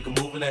 We make a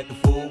move and act the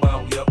fool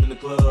while we up in the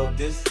club.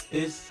 This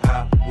is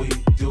how we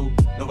do.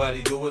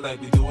 Nobody do it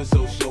like we do it,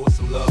 so show us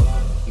some love.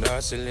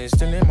 Hustling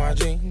still in my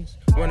jeans.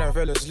 When I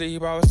fell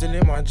asleep, I was still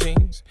in my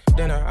jeans.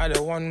 Then I had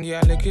a one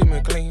girl that keep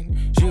me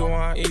clean. She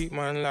wanna eat,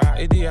 man, like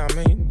Eddie, I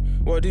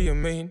mean. What do you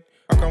mean?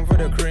 I come for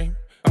the cream.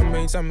 I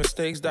made some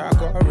mistakes that I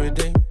gotta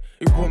redeem.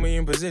 You put me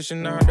in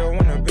position I don't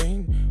wanna be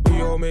in.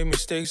 We all make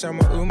mistakes, I'm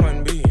a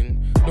human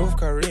being. North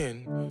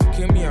Korean,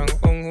 kill me young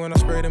when I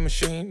spray the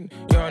machine.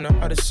 You're on the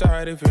other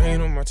side if you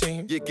ain't on my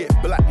team. You get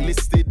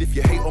blacklisted if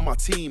you hate on my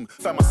team.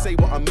 Fam, I say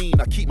what I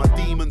mean, I keep my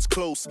demons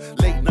close.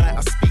 Late night,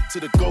 I speak to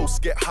the ghosts.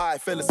 Get high,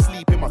 fell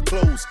asleep in my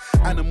clothes.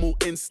 Animal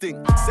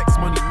instinct, sex,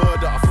 money,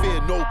 murder, I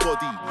fear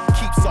nobody.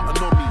 Keep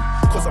something on me,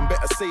 cause I'm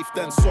better safe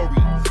than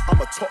sorry. I'm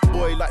a top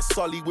boy like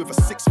Sully with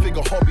a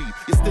 6-figure hobby.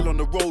 You're still on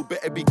the road,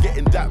 better be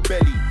getting that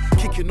belly.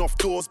 Kicking off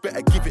doors,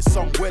 better give it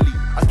some welly.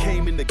 I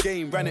came in the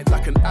game, ran it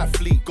like an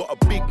athlete. Got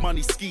a big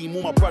money scheme,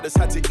 all my brothers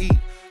had to eat.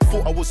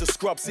 Thought I was a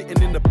scrub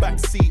sitting in the back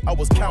seat. I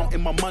was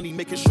counting my money,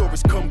 making sure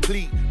it's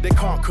complete. They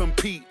can't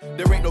compete,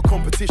 there ain't no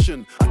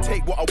competition. I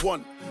take what I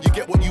want, you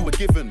get what you were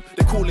given.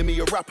 They're calling me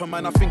a rapper,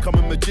 man, I think I'm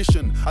a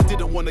magician. I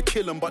didn't want to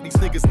kill them, but these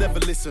niggas never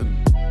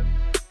listen.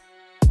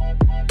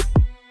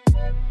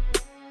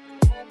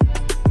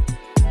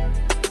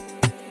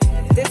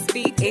 This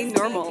beat ain't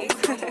normal.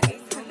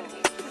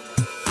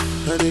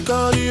 And they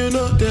call you,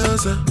 no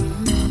dancer.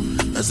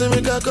 I say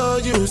make I call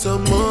you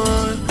some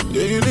more.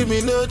 Yeah, you leave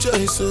me no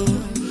choice, so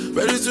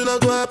very soon I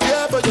go up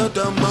here for your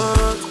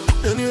demand.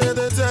 And you had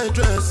that tight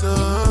dress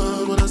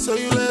on when I saw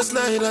you last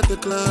night at the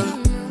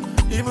club.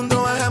 Even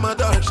though I had my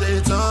dark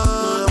shades on,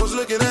 I was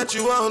looking at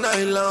you all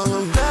night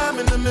long. I'm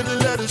in the middle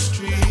of the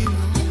street.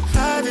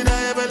 How did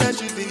I ever let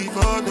you leave?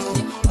 Oh no,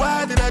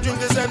 why did I drink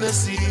this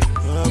Hennessy?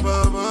 And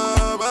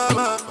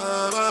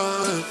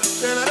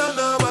I don't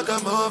know what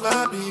come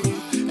over me.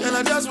 And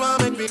I just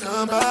wanna make me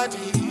come body.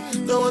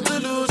 Don't want to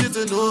lose it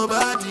to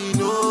nobody,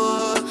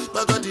 no.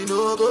 My God, you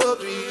know go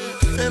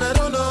free. And I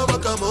don't know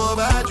what come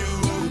over you.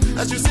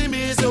 As you see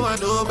me, so I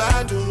know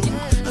about you.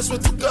 I swear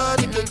to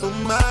God, you can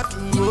come back to.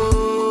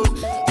 You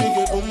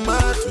can come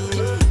back to.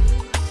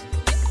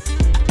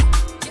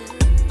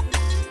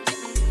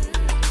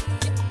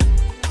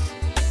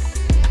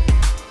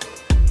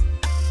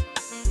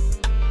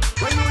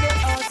 When you get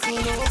asked,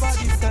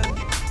 nobody stand.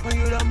 When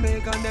you don't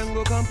make and then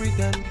go come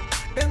pretend.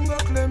 Then go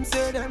claim,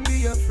 say them be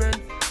your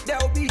friend.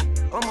 They'll be,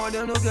 more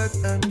than no get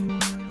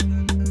end.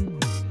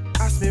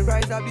 Ask me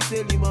rise, I be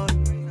silly man.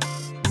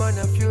 Man,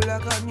 I feel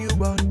like a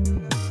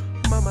newborn.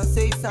 Mama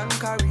say son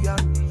carry on.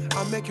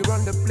 I make you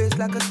run the place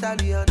like a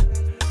stallion.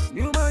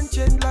 You man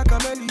change like a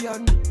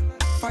million.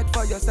 Fight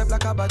for yourself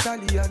like a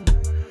battalion.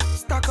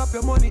 Stack up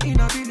your money in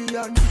a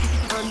billion.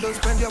 And don't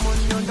spend your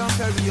money on Don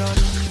Perignon.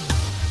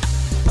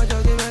 I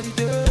just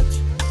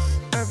meditate.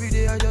 Every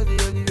day I just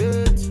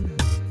elevate.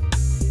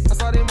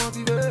 That's how they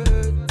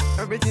motivate.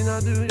 Everything I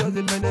do just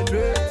to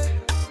penetrate.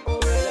 Oh,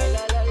 la,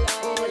 la, la, la.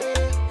 Oh,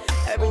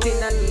 everything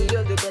I do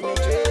just to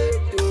penetrate.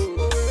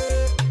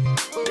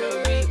 Just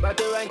beat back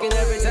the ranking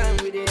every time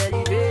with the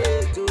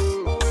elevate.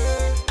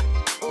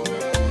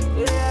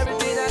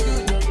 Everything I do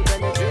just to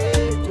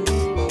penetrate.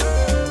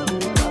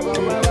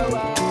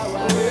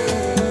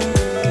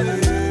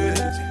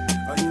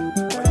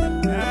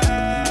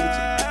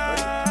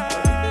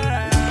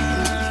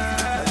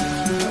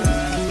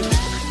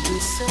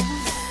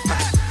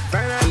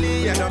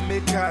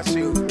 Cash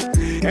you.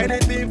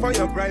 Anything for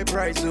your bright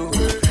price, yo.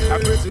 I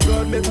pray to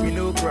God make me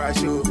no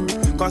crash, yo.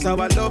 Cause our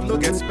love no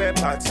get spare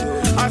parts,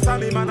 yo. As I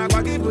me man, I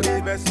go give you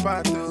the best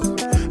part, yo.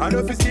 I know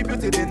if you skip you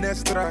to the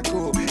next track,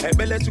 yo. I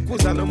bet let you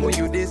cause I know more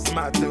you this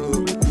smart,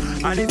 yo.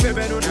 And if you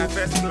ever on a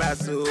first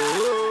class, yo.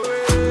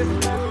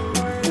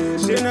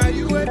 Say now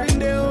you every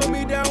day hold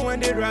me down when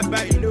they rap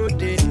by no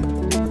day.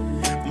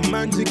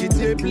 Man, take it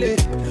to play.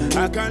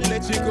 I can't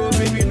let you go,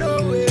 baby,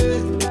 no way.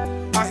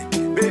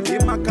 Baby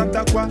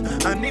makatakwa,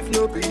 and if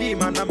no be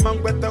man a man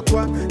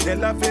betakwa, they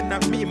laughing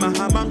at me, my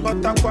hamang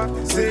gotakwa.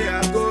 Say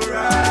I go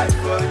right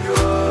for you,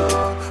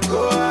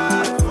 go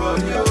hard for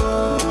you.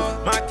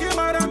 My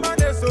kimara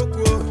man is so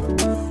cool.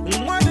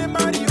 Money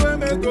man you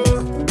may go,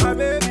 my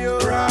baby you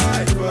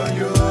right for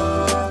you,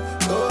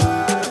 go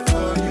hard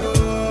for you.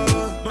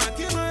 My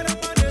kimara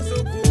man is so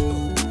cool.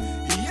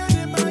 Yeah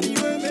the man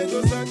you may go,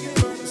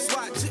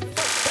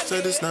 so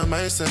this not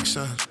my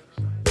section.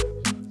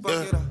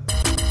 Yeah.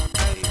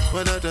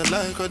 Whether they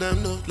like or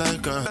them not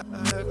like her.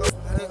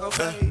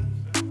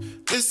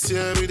 This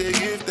year we they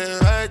give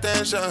them high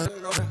tension.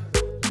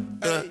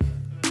 Yeah.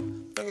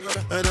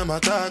 And them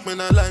attack me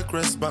not like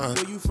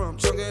response. Where you from?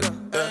 Check it out.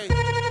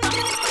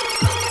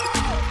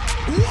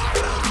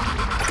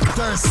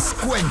 Thirst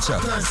Quencher.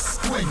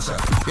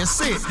 You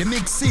see it, the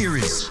mix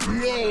series.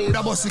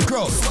 That was the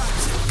crowd.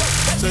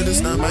 So this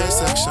not my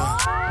section.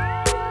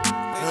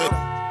 Yeah.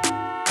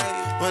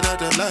 Whether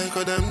they like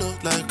or them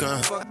not like her.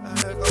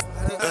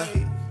 Yeah.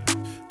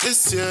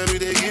 This year we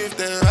they give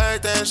them high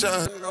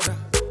tension.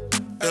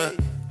 Yeah.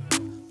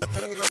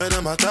 And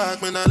them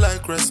attack me not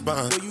like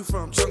response. Where you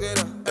from? Check it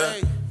out. Yeah.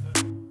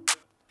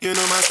 You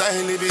know my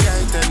style it be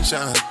high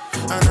tension.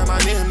 And I'm a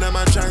name them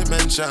I try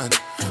mention.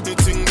 You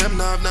think them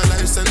not have no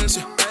license?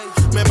 Yeah.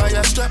 Me buy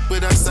a strap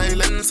with a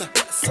silencer.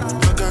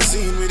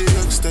 Magazine with the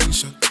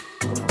extension.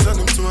 Turn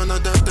them to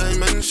another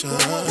dimension.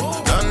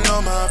 Don't know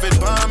my fit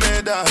for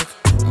me dog.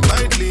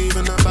 Might leave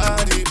in a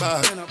body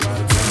bag.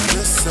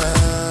 This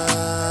side.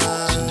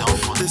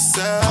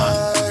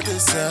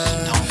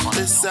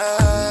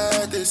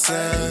 this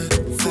side,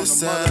 this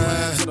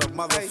side.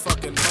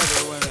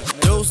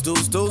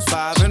 Deuce,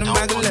 5 in the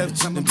Mac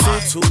 11. Them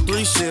 2,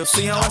 3 shifts,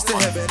 see how I still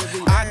have it.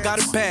 I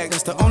got a bag,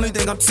 that's the only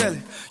thing I'm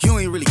telling. You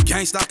ain't really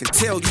gangsta, I can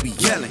tell you be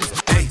yelling.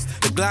 Hey,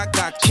 the Glock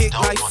got kicked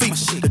like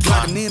FIFA. The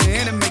Glock in the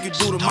end and make you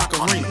do the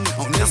Macarena.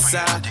 On this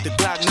side, the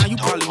Glock, now you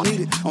probably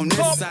need it. On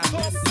this side,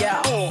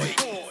 yeah.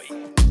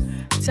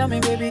 Tell me,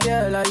 baby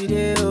girl, how you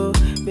do? Oh?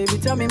 Baby,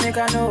 tell me, make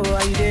I know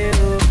how you do?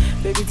 Oh?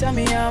 Baby, tell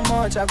me how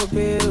much I could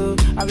pay. Oh?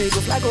 I will go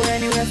fly, go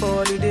anywhere for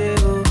holiday.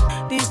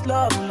 Oh? This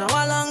love, now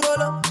I long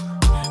go.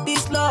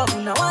 This love,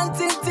 now one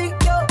thing,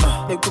 yo.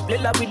 They could play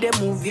like with the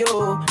movie,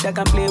 yo. They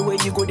can play where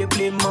you go, they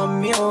play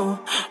mommy, oh.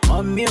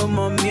 Mommy, oh,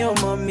 mommy, oh,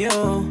 mommy,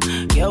 oh.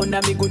 Girl,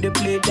 now me go, they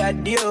play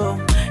daddy, oh.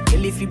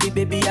 Girl, if you be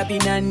baby, I be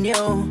nanny,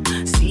 oh.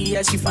 See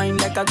how she fine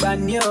like a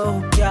granny,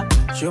 oh. Yeah,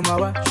 show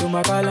my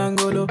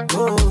kalangolo,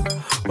 oh.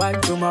 Why,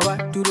 show my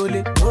what to roll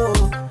it,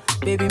 oh.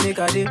 Baby, make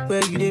a day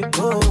where you day,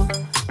 oh.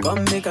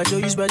 Come make a show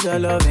you special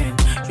loving.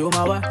 Show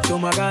my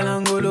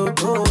kalangolo,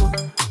 oh.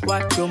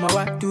 What, show my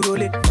what to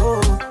roll it,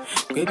 oh.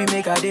 Baby,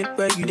 make a day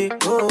where you day,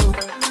 oh.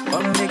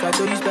 Come make a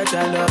show you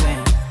special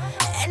loving.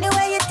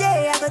 Anywhere you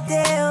day, I go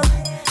there, oh.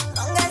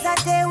 Long as I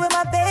day with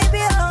my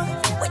baby, oh.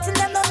 Waiting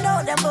them don't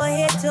know them boy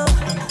here too.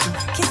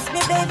 Kiss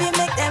me, baby,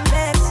 make them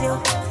vex you.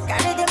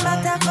 Carry them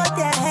out for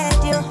their head,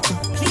 you.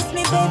 Kiss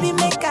me, baby,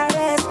 make I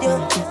rest you.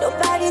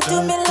 Nobody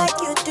do me like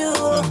you do.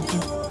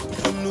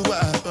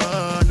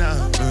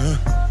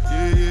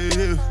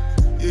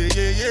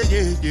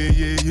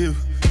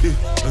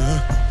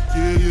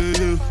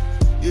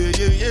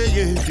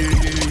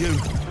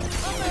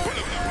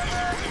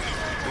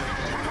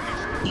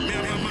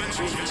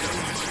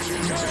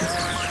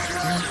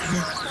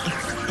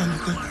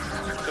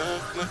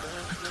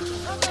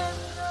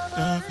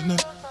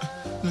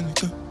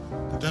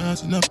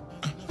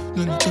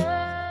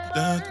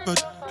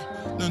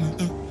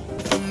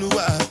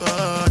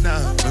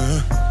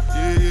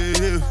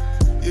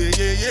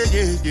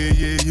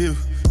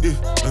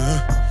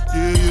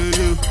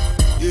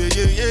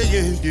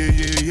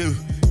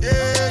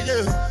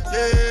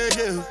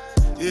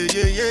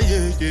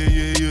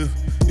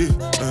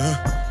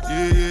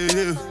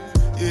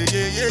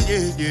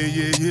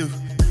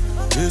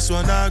 This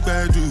one I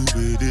better do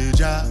with the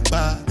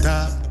jabata.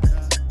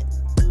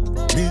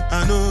 Me,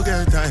 I no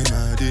get time,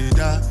 I did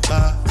da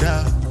ba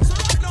da.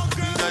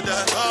 That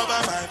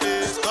over my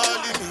face,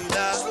 calling me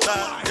da ba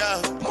da.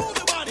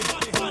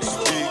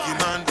 Biggie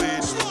man,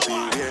 wait to be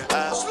here,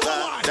 ba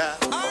da.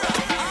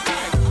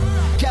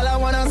 Girl, I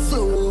wanna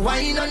slow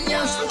wine on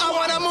ya. I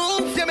wanna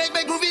move, you make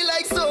me groovy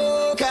like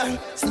soca.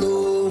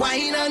 Slow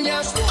wine on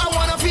ya. I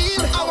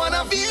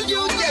wanna feel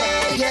you,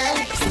 yeah,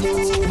 yeah.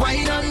 Slow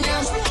wine on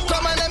ya.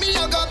 Come on, let me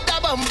hug up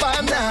that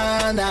bumper,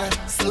 nana.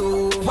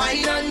 Slow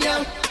wine on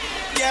ya.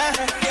 Yeah,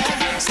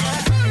 yeah.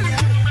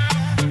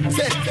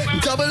 Say,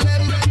 double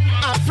M.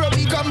 Afro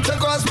we come to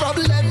cause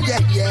problem, yeah,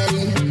 yeah.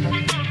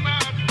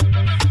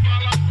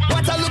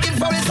 What I'm looking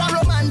for is a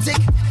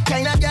romantic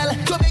kind of girl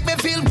to make me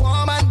feel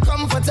warm and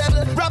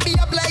comfortable. Wrap me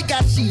up like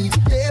a sheet,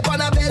 tape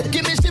on a bed.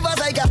 Give me shivers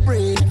like a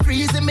brain,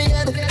 freeze in me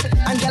head.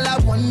 And girl, I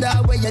wonder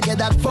where you get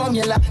that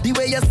formula. The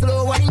way you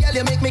slow wine, girl,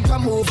 you make me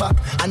come over.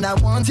 And I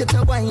want you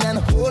to wine and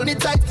hold me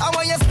tight. I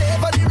want you to stay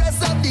for the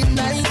rest of the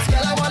night.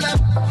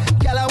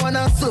 Girl, I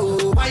wanna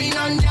slow wine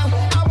on you.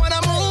 I wanna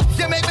move,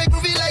 you make me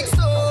groovy like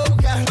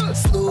soca.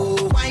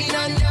 Slow wine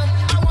on you.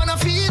 I wanna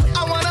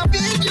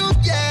feel you,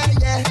 yeah,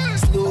 yeah.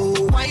 Slow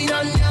wine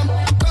on you.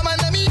 Come on,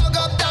 let me hug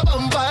up that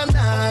bumper,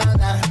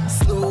 nana.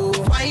 Slow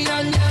wine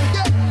on you.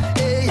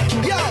 Hey,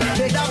 yo,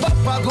 take that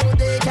bumper, go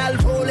there, girl.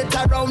 Roll it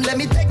around, let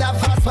me take that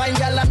fast wine,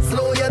 girl, and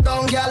slow you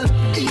down, girl.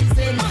 Ease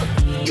in,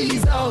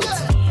 ease out,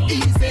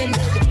 ease in,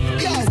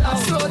 ease out.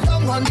 Slow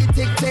down on the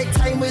tick, take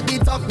time with the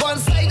talk. One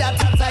side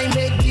at a time,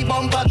 make the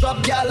bumper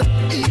drop, girl.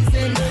 Ease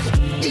in,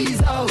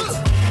 ease out,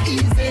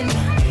 ease in,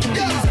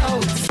 ease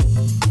out.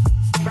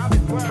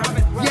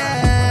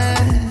 Yeah,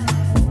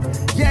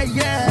 yeah,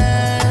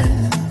 yeah.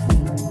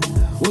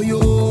 Oh,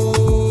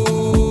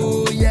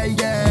 yo, yeah,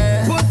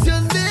 yeah. Put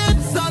your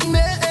lips on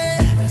me,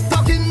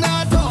 talking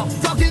that talk.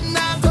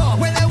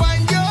 When I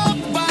wind your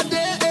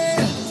body,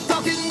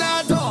 talking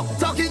that talk.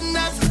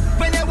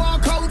 When I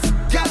walk out,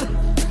 girl,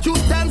 you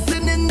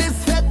dancing in this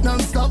fete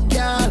non-stop,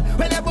 girl.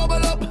 When I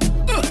bubble up,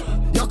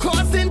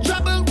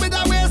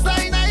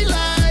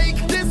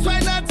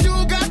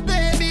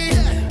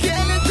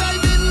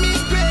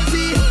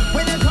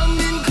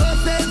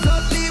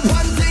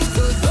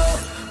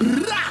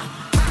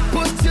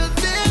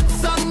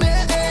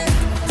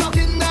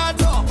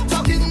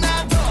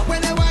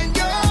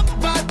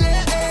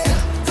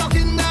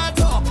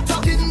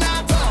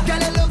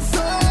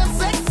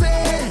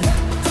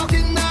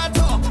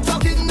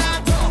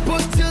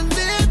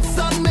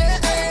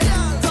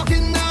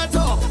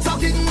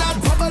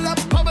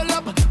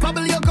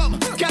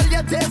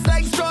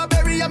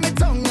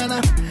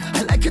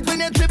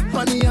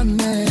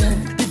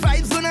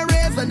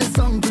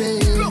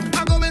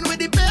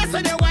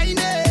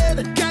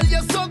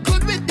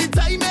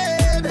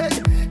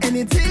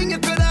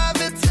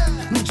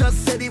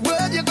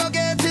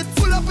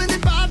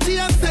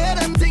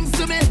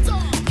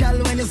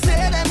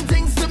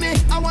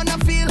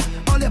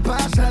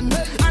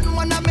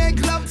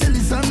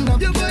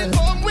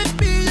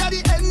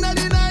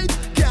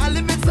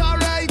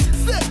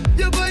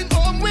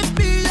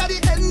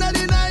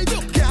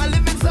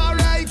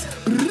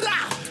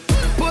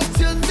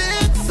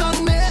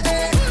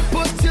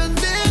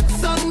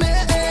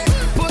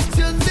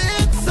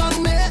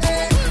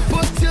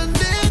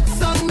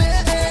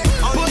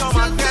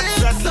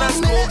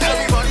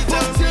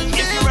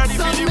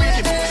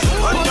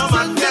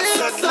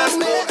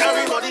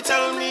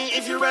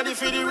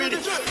 for the rhythm.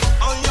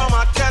 On your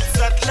mark, get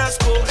set, let's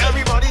go.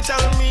 Everybody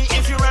tell me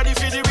if you're ready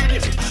for the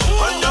rhythm.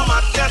 On your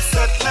mark, get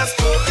set, let's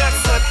go. Get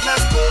set,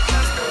 let's go.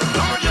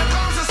 Now here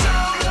comes the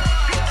sound.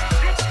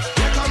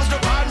 Here comes the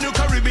brand new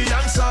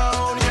Caribbean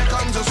sound. Here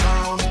comes the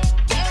sound.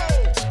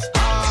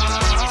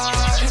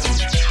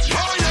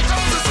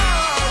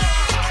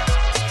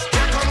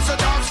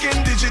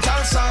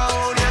 Digital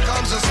sound, here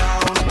comes the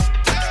sound.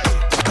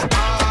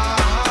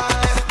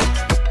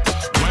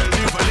 Well,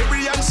 the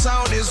Valibrian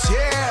sound is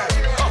here.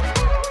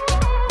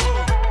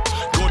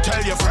 Go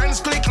tell your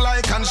friends, click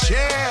like and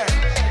share.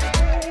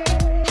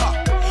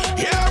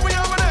 Here we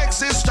have an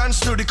existence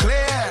to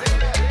declare.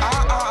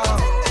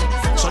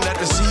 So let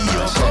me see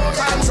your both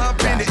hands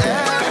up in the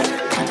air.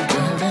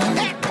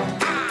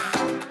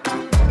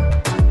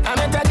 I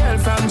met a girl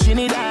from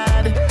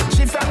Trinidad.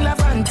 She from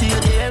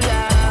Laventille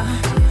area.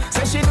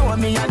 She know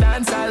me a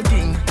dancehall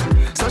king,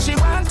 so she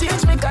want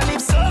teach me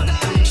calypso.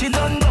 She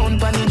done down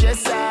pon the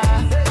dresser.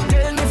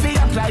 Tell me fi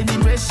apply the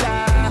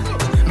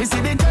pressure. Me see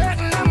the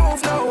curtain a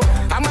move now.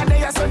 I'm a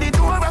there so the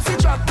door a fi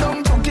drop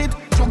down. Chook it,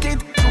 chook it,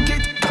 chook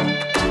it.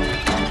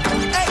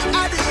 Hey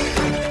Addy,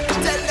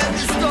 tell them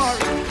the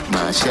story.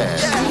 Marshall,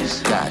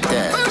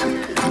 goddamn,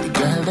 the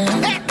girl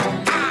then.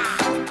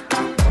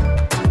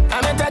 I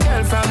met a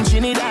girl from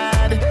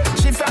Trinidad.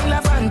 She from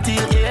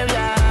Laventille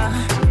area.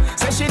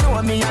 Say she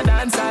know me a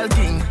dancehall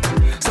king,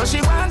 so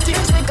she want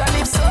teach me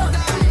calypso.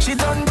 She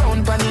done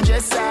down pon the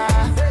dresser.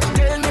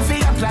 Tell me fi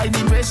apply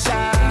the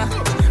pressure.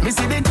 Me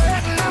see the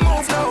curtain a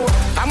move now.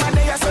 I'm a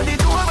there so the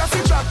door a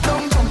fi drop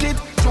down. Chook it,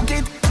 chook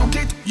it, chook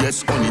it.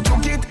 Yes, honey,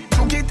 chook it,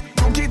 chook it,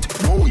 chook it.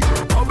 Whoa,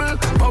 bubble,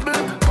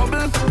 bubble,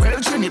 bubble. Well,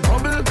 Trini,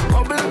 bubble,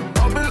 bubble,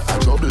 bubble, a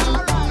trouble.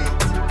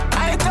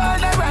 I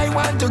told her I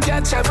want to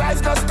catch a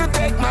rise just to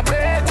take my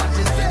breath.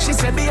 She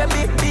said, be a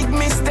big, big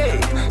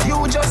mistake.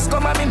 You just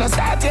come and me no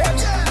start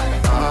yet.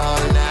 All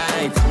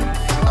night,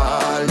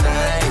 all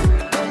night.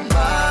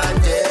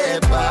 Party,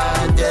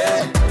 party,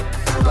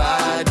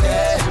 party.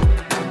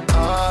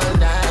 All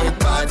night,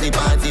 party,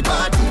 party,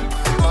 party.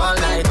 All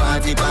night,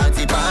 party,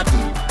 party, party.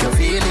 You're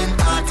feeling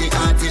party,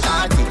 party,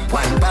 party.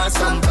 Wine pass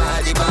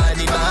somebody,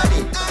 body,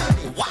 body.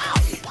 Wow.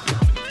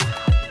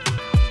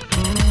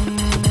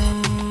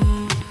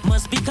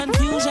 Must be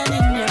confusion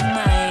in your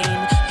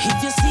mind.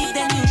 If you see,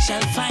 then you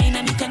shall find,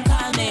 and you can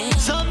call me.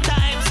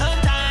 Sometimes,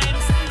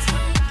 sometimes,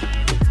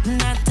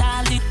 not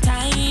all the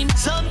time.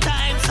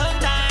 Sometimes,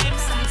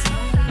 sometimes.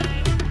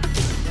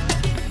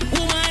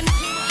 Woman,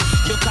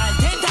 you called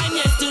 10 times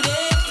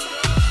yesterday,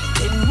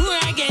 10 more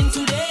again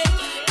today.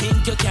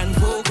 Think you can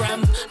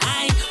program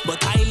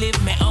but I live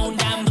my own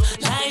damn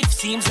life.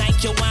 Seems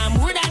like you want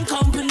more than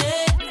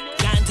company.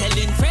 Can't tell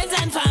in friends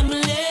and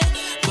family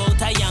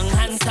about a young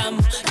handsome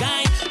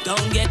guy.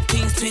 Don't get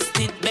things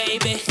twisted,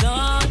 baby.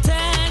 Don't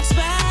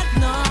expect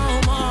no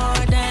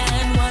more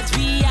than what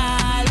we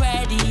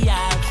already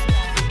have.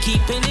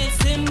 Keeping it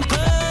simple.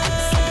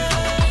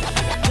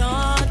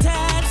 Don't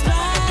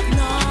expect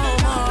no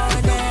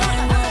more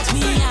than what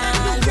we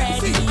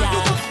already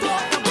have.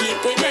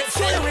 Keeping it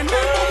simple.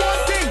 Remember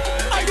one thing,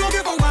 I don't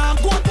give a damn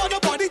what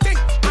nobody think,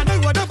 and I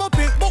would never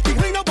pick, but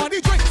behind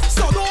nobody drink.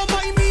 So don't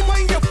mind me,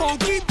 mind your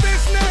funky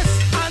business,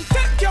 and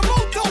take your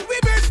mouth out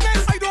with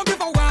business. I don't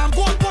give a damn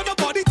what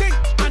nobody think,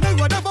 and I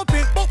would never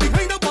pick, but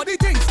behind nobody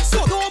thinks.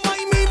 So don't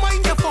mind me,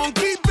 mind your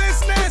funky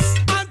business,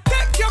 and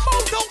take your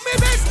mouth out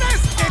with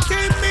business. It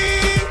ain't me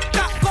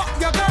that got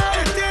your girl,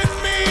 it ain't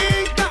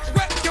me that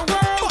wreck your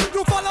world, but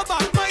you follow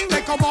back mine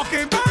like a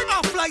mockingbird.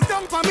 I fly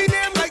down for me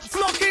name like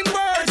flocking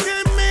birds. It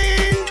ain't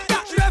me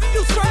that left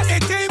you stressed.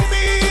 It ain't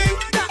me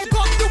that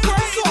got you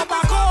pressed. So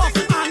back off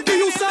and do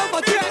yourself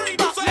a check.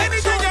 But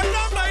anything you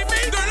love like me,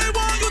 girl, I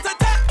want you to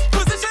take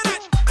position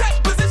and bang,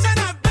 position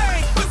and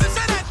bang,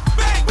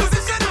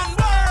 position and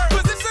word,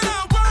 position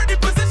and word, the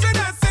position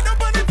and sit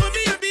up on it for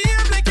me and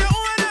behave like you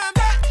own them.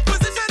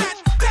 Position and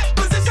take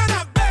position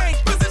and bang,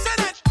 position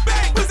and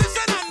bang,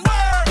 position and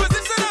word,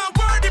 position and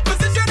word, the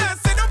position and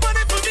sit up on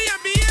it for me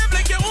and behave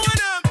like you own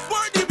them.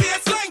 Word the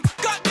baseline,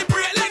 got the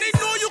break, let it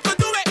know you can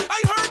do it. I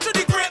heard to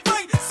the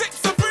grapevine,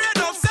 6 afraid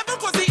of 7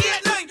 cause the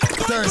 8, 9.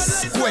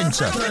 Thirst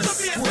Quencher.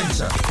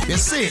 You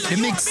see it, the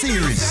mix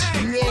series.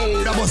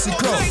 That was the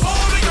club.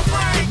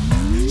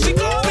 She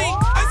call me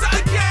as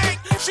a gang.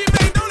 She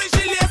made only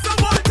she lives some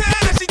more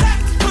time. And she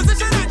take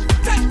position and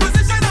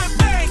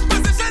bang,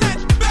 position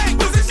and bang,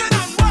 position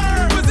and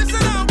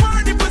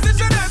word, the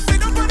position and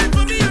sit up on it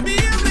for me and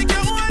behave like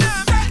you own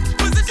them.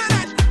 Position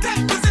and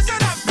bang, position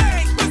and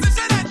bang, position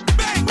and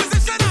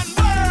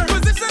word,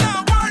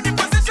 the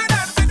position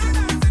and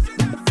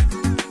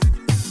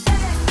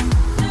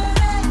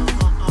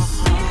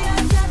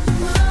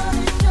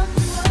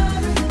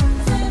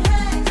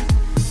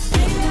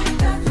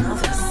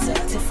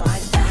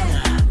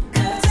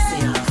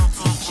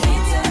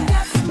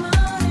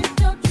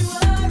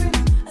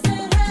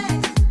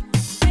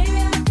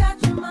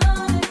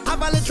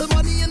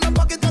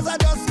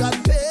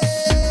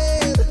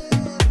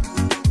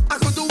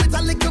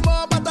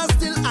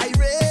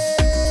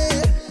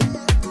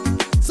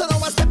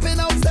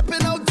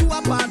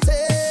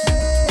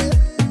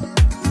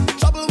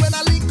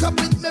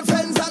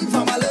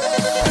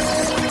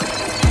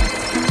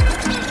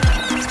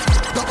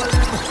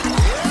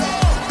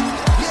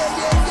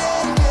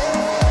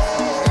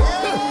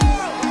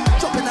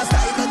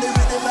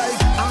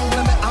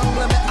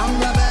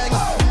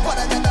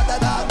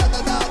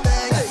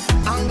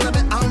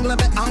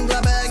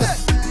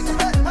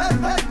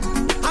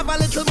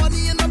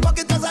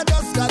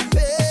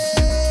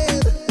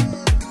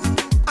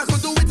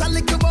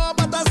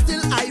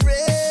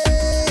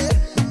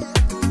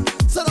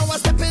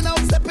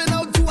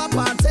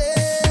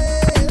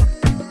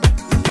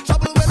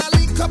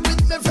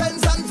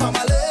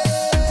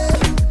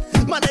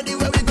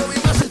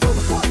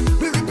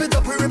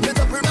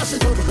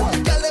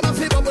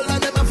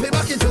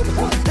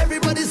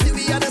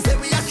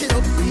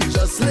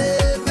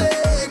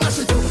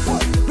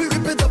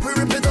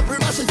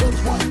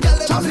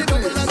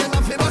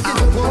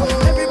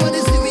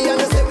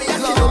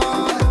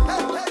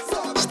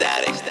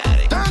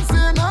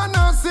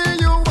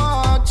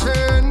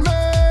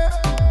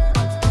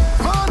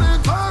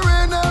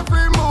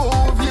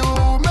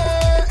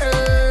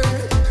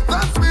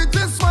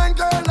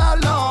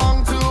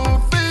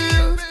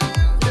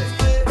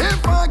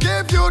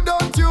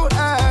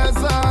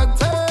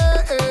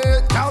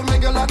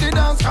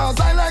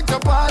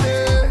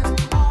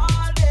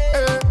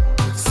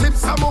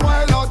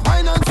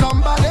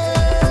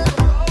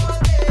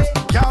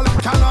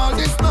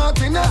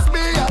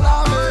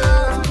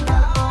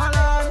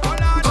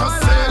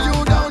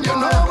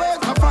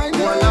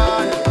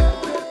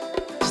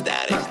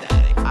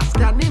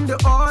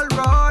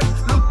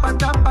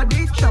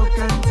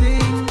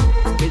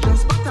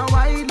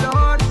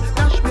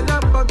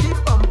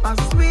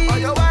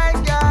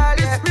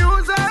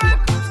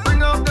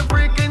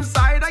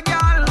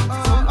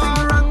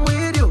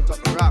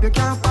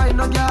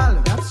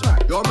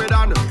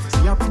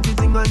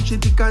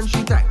and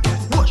she tight.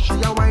 Push she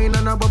a wine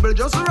and a bubble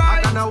just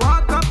right. And I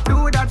walk up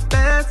to that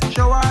place,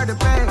 show her the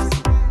face,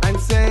 and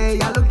say,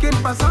 you're looking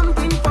for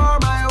something for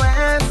my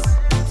waist.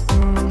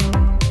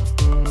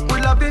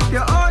 We love if you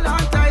hold on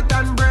tight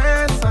and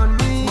brace on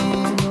me.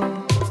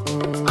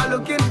 I'm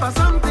looking for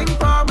something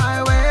for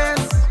my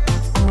waist.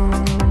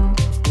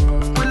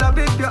 We love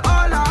if you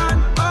hold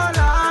on, hold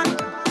on,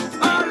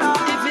 hold on.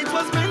 If it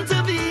was meant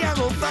to be, I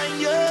gon' find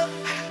you.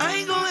 I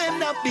ain't gon'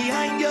 end up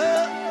behind you.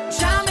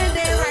 Charming,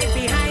 they right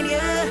behind you.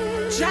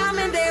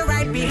 Charming, they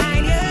right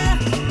behind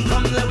you.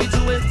 Come, let me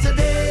do it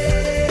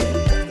today.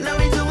 Let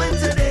me do it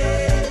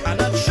today. I'm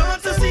not sure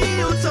to see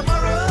you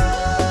tomorrow.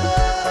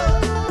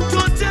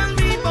 Don't tell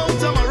me about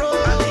tomorrow.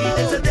 I need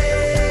it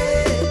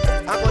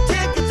today. I will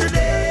take it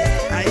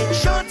today. I ain't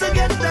sure to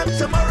get them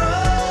tomorrow.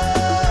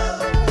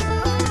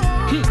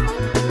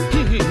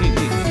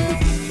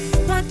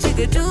 What you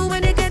could do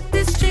when you get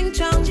this ching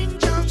chong, ching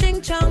chong,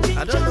 ching chong?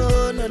 I don't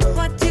know, no, no.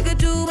 What you could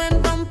do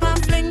when bumper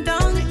fling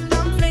down,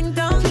 fling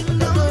down?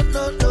 No,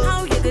 no, no.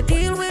 How you could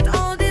deal with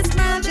all this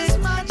magic,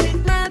 magic,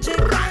 magic?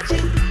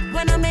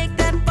 When I make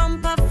that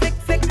bumper flick,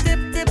 flick, dip,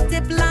 dip,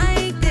 dip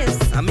like this.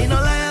 I mean, no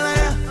liar,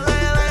 liar,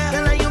 liar, liar.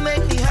 Girl, you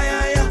make me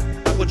higher, higher.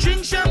 I will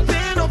drink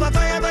champagne over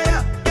fire,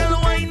 fire. Girl,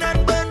 wine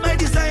and burn my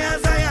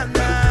desires, I am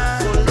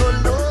not. Oh, no,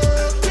 no.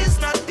 It's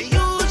not the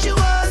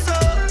usual, so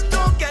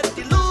don't get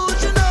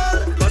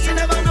delusional. Cause you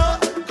never know,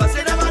 cause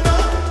you never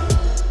know.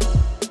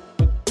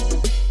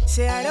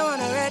 Say I don't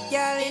want a red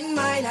girl in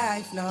my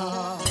life,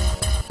 no.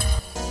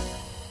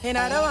 And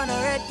I don't want a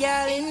red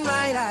girl in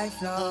my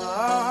life, no.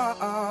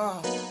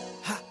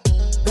 Ha.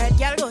 Red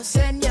girl go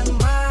send you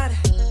mad.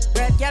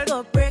 Red girl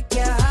go break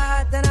your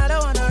heart. And I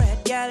don't want a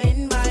red girl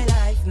in my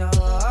life, no.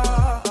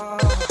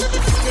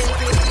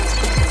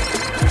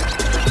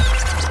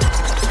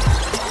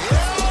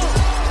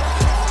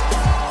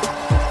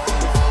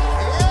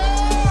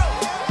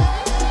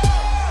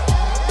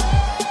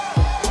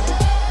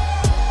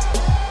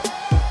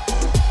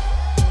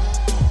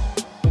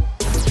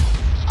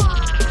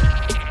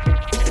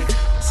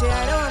 Say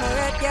I don't want a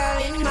red girl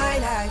in my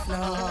life,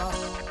 no.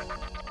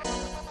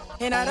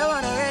 And I don't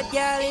want a red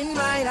girl in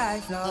my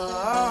life, no.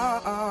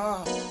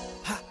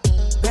 Ha.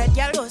 Red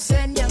girl go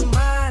send you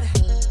mad.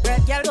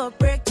 Red girl go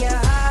break your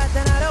heart.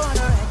 And I don't want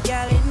a red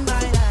girl in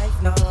my life,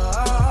 no.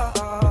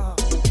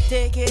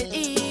 Take it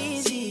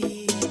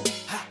easy.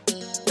 Ha.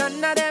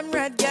 None of them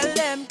red girl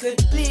them could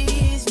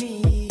please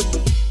me.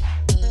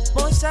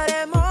 Most of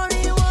them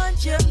only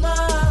want your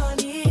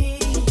money.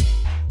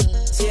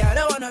 See I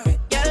don't want a red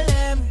girl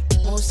them.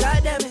 Most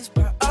of them is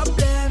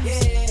problems.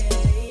 Yeah,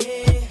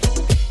 yeah.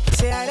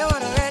 Say I don't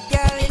want a red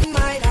girl in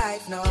my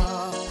life, no.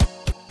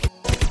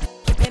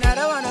 And I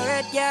don't want a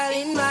red girl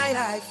in my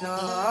life, no.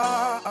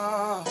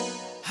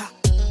 Ha.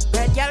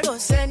 Red girl go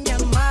send you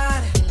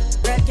mad.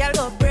 Red girl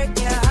go break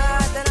your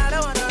heart. And I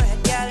don't want a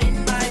red girl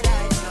in my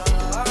life, no.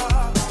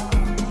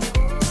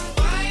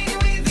 Wine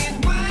with it,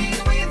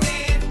 wine with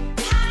it.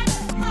 Hot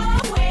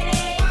with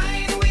it.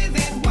 Wine with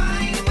it,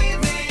 wine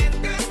with it.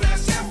 Girl,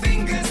 flash your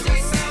fingers,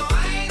 twist it.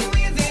 Wine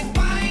with it,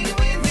 wine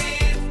with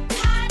it.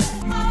 Hot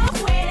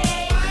with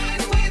it.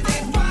 Wine with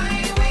it,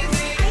 wine with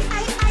it.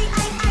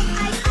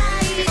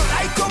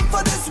 I come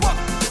for this work,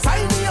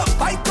 sign me up.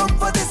 I come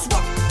for this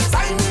work,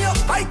 sign me up.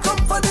 I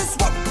come for this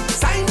work,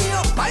 sign me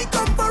up. I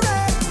come for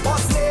it,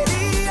 boss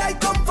lady. I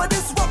come for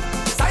this work,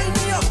 sign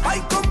me up. I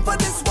come for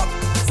this work,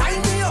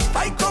 sign me up.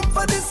 I come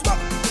for this work,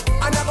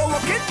 and I go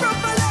work it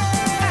properly.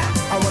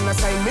 I wanna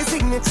sign my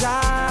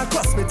signature,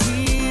 cross my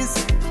T's,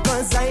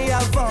 cause I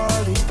have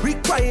all the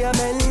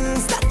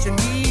requirements that you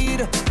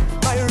need.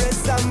 My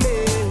resume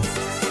is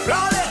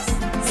flawless,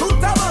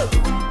 suitable,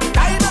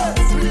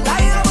 diverse,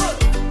 reliable.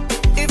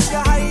 If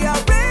you're hiring,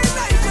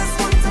 I just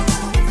want to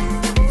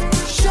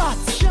shot.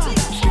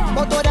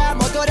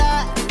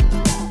 Motora,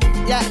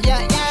 yeah,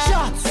 yeah, yeah.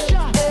 Shot,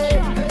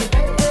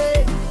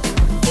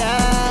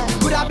 yeah.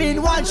 Could have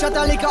been one shot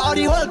of liquor or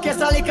the whole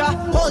case of liquor.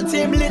 Whole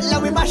team lit,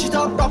 like we mash it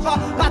up proper.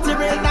 Party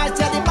real nice,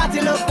 yeah, the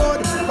party look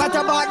good. What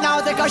about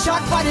now? Take a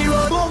shot for the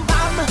road. Boom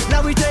bam,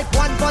 now we take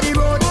one for the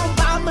road. Boom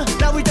bam,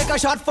 now we take a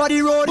shot for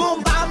the road.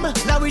 Boom bam,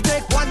 now we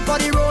take one for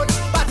the road.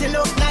 Party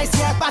look nice,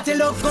 yeah, party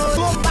look good.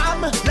 Boom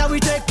bam, now we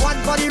take one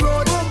for the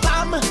road. Boom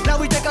bam, now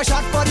we take a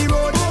shot for the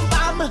road. Boom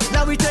bam,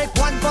 now we take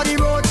one for the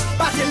road.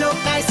 Party look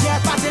nice, yeah,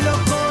 party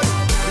look good.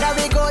 Now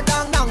we go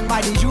down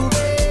by the Juve.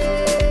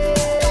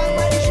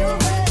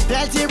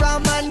 Plenty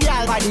rum and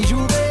gal by the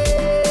Juve.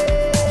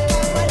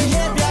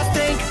 Behavior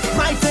stink,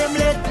 my team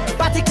lit.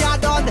 Party car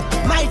done,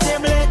 my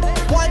team lit.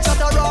 One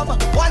shot of rum,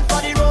 one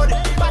for the road.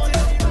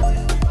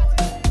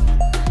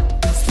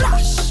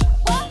 Splash.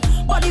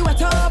 Body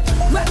wet up.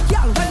 Wet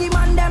gal, where the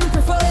man them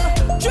prefer.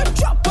 Drip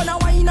drop on a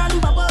wine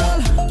and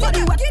bubble.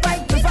 Body wet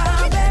like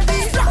prefer,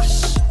 baby.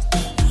 Splash.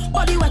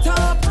 Body wet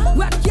up.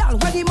 Wet gal,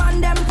 where the man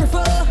them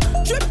prefer.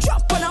 Drip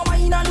drop on a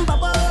wine and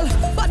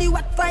bubble. Body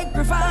wet like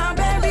prefer,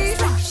 baby.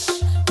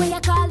 Splash. What you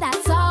call that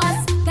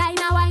sauce? Guy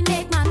now I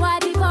make man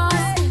what the boss.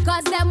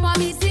 Cause them want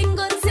me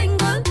single,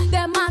 single.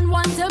 Them man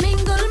want to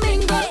mingle,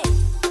 mingle.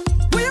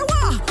 Where you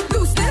are?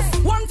 Loose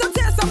this. Want to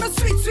taste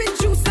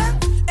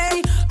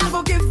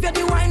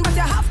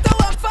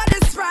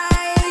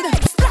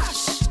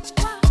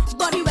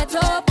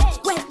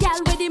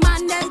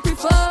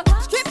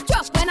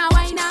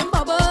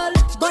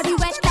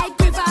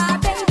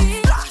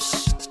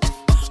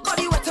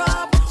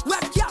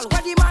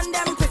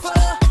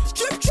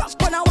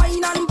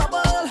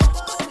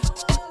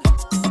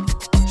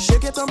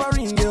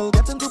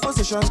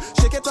position.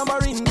 Shake it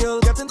tambourine,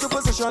 girl, get into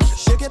position.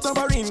 Shake it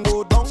tambourine,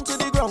 go down to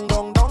the ground,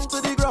 down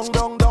to the ground,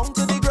 down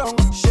to the ground.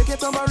 Shake it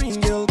tambourine,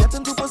 girl, get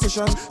into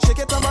position. Shake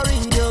it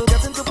tambourine, girl,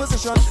 get into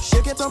position.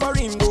 Shake it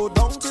tambourine, go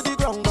down to the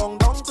ground, down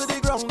to the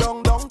ground,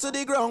 down to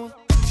the ground.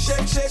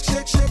 Shake, shake,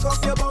 shake, shake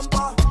off your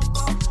bumper.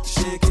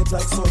 Shake it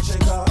like salt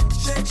shaker.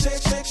 Shake,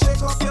 shake, shake,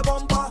 shake off your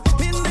bumper.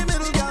 In the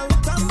middle, girl,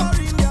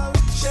 tambourine, girl.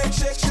 Shake,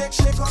 shake, shake,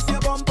 shake off your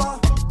bumper.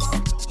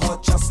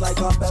 Hot just like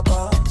a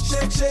pepper.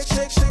 Shake, shake,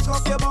 shake, shake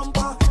off your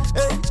bumper.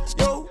 Hey,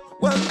 yo,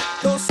 well,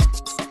 those.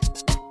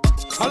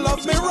 I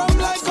love me rum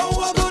like how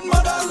a good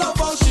mother love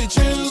all she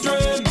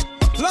children.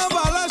 Love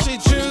all of she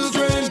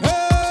children.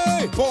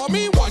 Hey, pour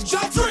me one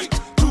shot drink,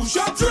 two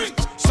shot drink.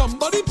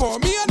 Somebody pour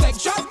me a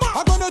next shot.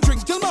 I'm gonna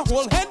drink till my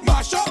whole head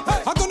mash up.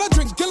 Hey, I'm gonna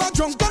drink till I'm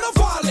drunk and I'm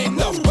falling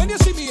down. When you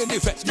see me in the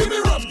effect, give me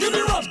rum, give me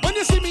rum. When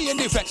you see me in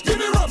the effect, give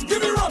me rum,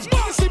 give me rum.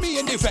 When you see me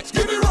in the effect,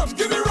 give me rum,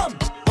 give me rum.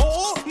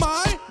 Oh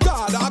my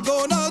God, I'm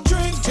gonna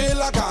drink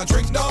till I can't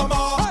drink no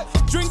more. Hey,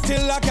 drink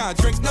till I can't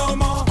drink no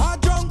more. I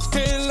drunk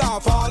till I'm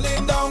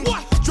falling down.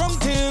 What? Drunk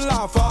till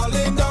I'm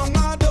falling down.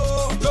 I do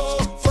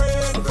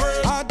afraid,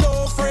 hangover. I do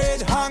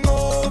afraid,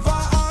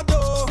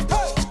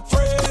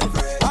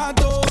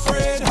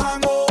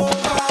 hangover.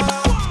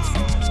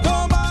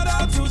 No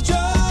matter to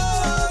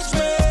judge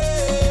me.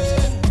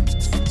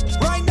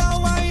 Right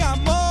now I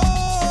am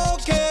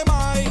okay.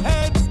 My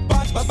head,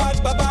 bad, my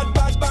head, bad,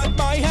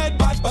 my head,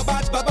 bad, my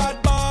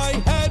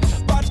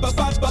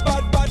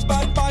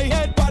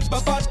head,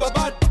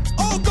 bad.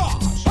 Oh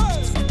gosh,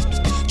 hey.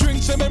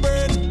 Drinks in my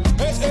brain,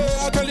 hey, hey,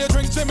 I tell you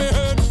drinks in my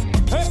head,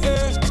 hey,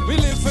 hey. We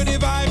live for the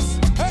vibes,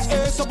 hey,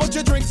 hey. So put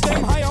your drinks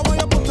them high, I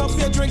want you put up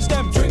your drinks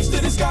them. Drinks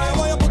to the sky, I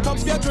want you put up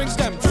your drinks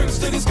them. Drinks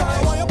to the sky,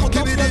 I want you put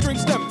up your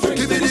drinks them.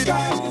 Drinks to the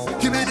sky.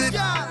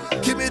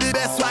 Give me the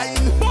best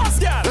wine. Boss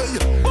girl,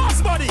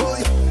 boss body,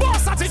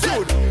 boss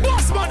attitude,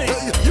 boss money.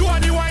 You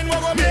want the wine,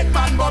 what go make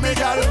man bummy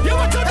girl? You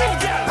want to do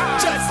girl?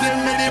 Just give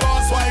me the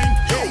boss wine.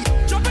 Hey,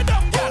 drop it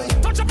down girl,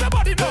 touch up your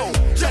body now.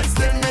 Just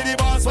give me the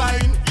boss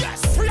wine.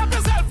 Yes, free up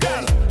yourself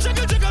girl,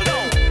 jiggle jiggle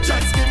now.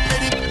 Just give me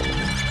the.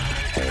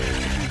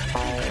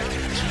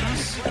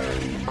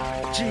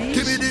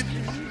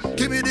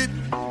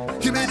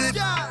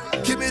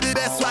 Give me the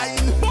best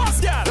wine. Boss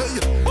girl,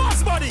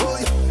 boss body,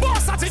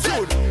 boss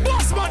attitude,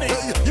 boss money.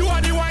 You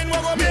want the wine,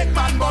 what go make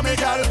man bummy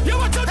girl? You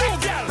want to do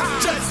girl?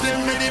 Just give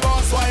me the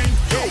boss wine.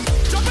 Hey,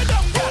 drop it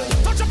down girl,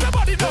 touch up your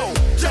body now.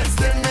 Just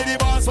give me the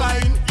boss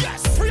wine.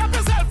 Yes, free up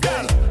yourself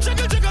girl,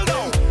 jiggle jiggle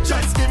now.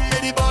 Just give me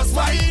the boss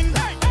wine.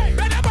 Hey, hey,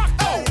 bend your back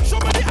now, show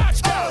me the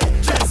arch girl.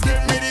 Just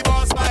give me the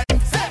boss wine.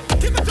 Hey,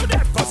 give it to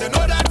them, cause you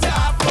know that you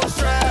have no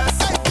stress.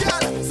 Hey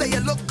girl, say you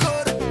look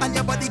good and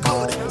your body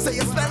good. Say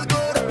you smell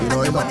good and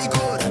your money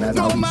good.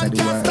 No man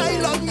can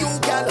style on you,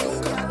 girl.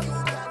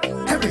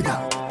 Every day,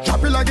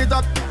 Drop it like it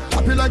hot,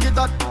 drop it like it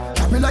hot,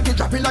 drop it like it,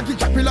 drop it like it,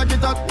 drop it like it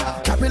hot,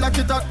 drop it like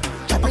it hot,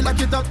 drop it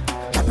like it hot,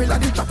 drop it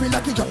like it, drop it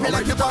like it, drop it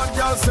like it. Bad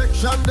girl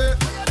section there,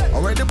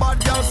 already bad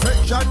girl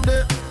section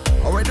there,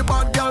 already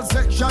bad girl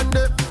section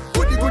there.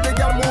 Goody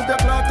girl move your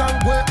cloth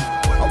and way.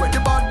 Already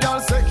bad girl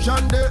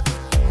section there,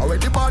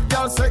 already bad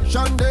girl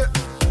section there,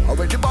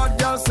 already bad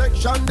girl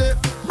section there.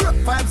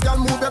 Vibes girl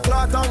move your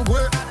cloth and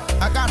way.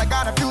 I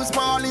got a few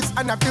smallies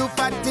and a few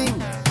fat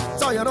things.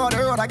 So you know the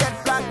road I get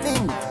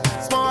flattening.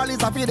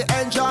 Smallies I feel the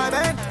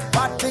enjoyment.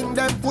 Fat thing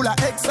them full of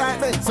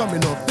excitement. So me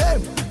love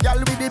them. Y'all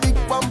with the big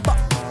bumper.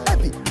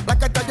 Heavy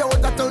like a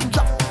Toyota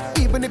Tundra.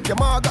 Even if you're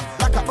maga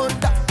like a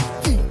Honda.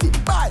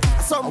 55.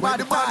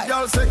 Somebody bad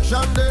girl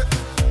section there.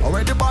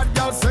 Already bad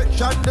girl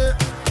section there.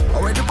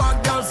 Already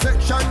bad girl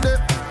section there.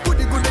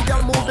 Goody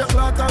girl move your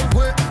cloth and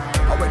way.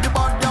 Already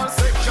bad girl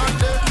section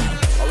there.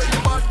 Already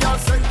bad girl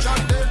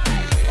section there.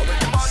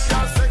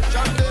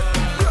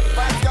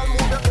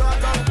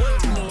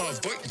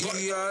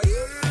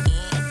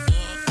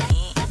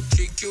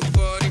 Shake your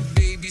body,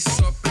 baby,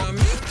 sopra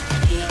me.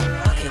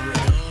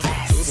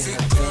 Tô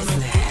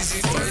ficando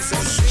crazy, faz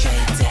assim.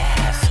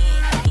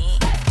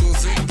 Tô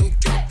vendo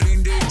que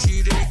aprender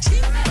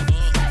direitinho.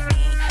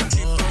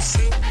 Tipo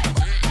assim.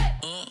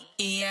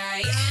 E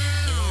aí?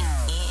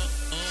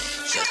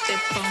 Eu te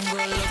pongo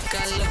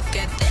louca, look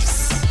at this.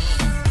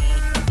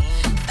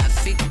 Tá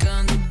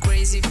ficando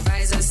crazy,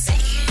 faz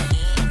assim.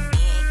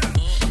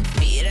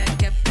 Mira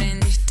que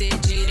aprendeste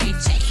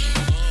direitinho.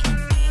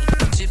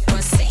 Tipo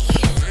assim.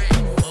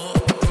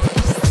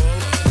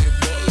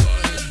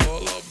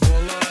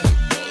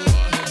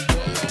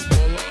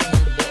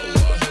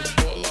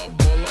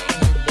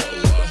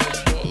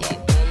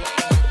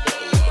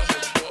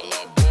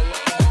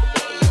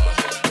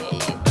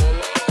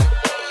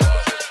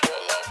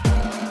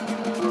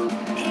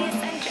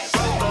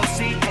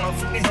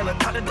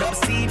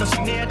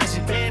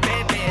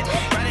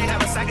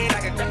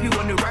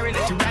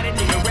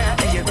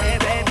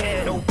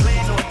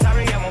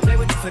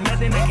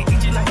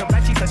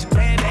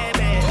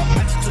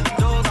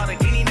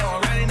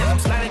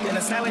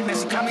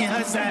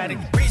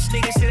 Rich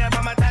nigga shit up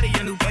on my daddy,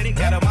 you new petty.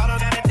 Got a model,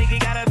 got a think he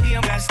got a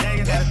BM, got a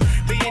stag. Got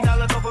 $1 billion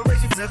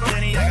corporation, for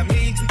plenty. I got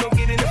millions to go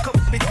get in the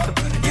couple bitches.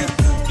 Yeah,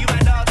 you my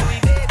dog, do we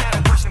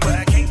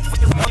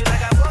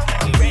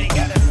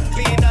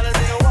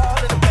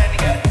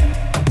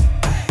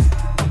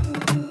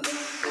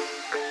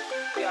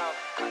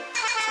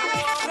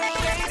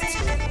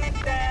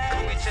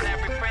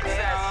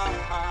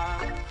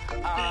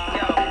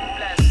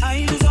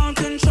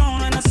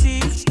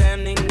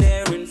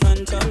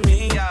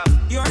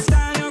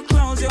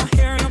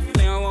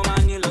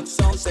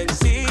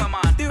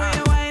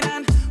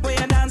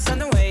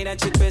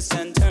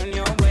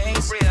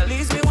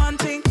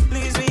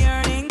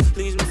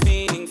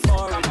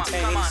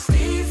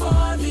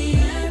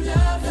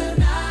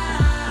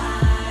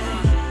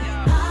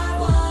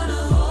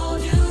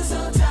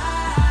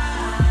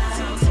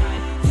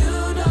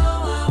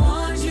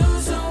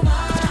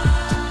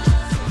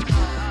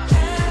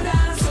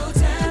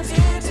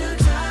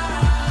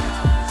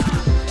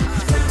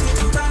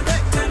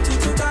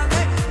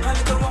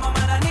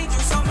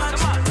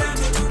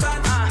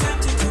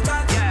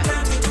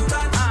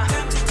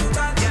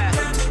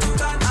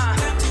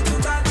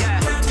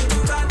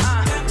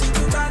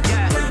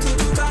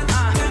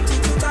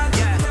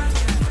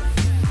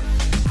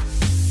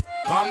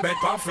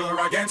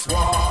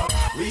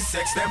We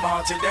sex them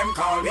all till them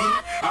call me.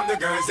 I'm the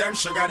girls, them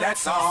sugar,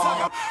 that's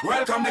all.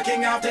 Welcome the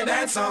king of the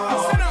dance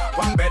hall.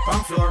 One bed,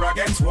 one floor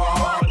against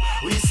wall.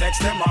 We sex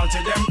them all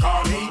till them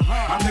call me.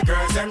 I'm the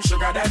girls, them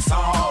sugar, that's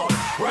all.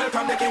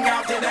 Welcome the king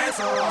of the dance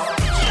hall.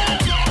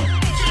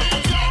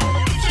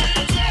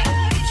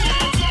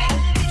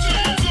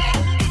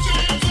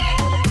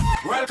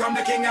 Welcome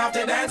the king of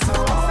the dance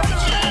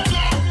hall.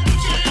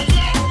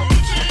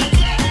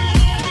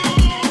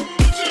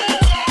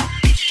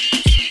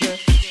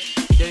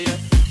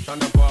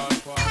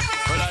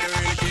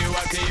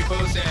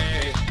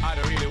 Say, I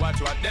don't really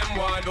watch what them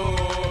want do.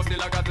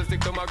 Still I got to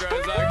stick to my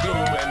girls like glue.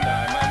 When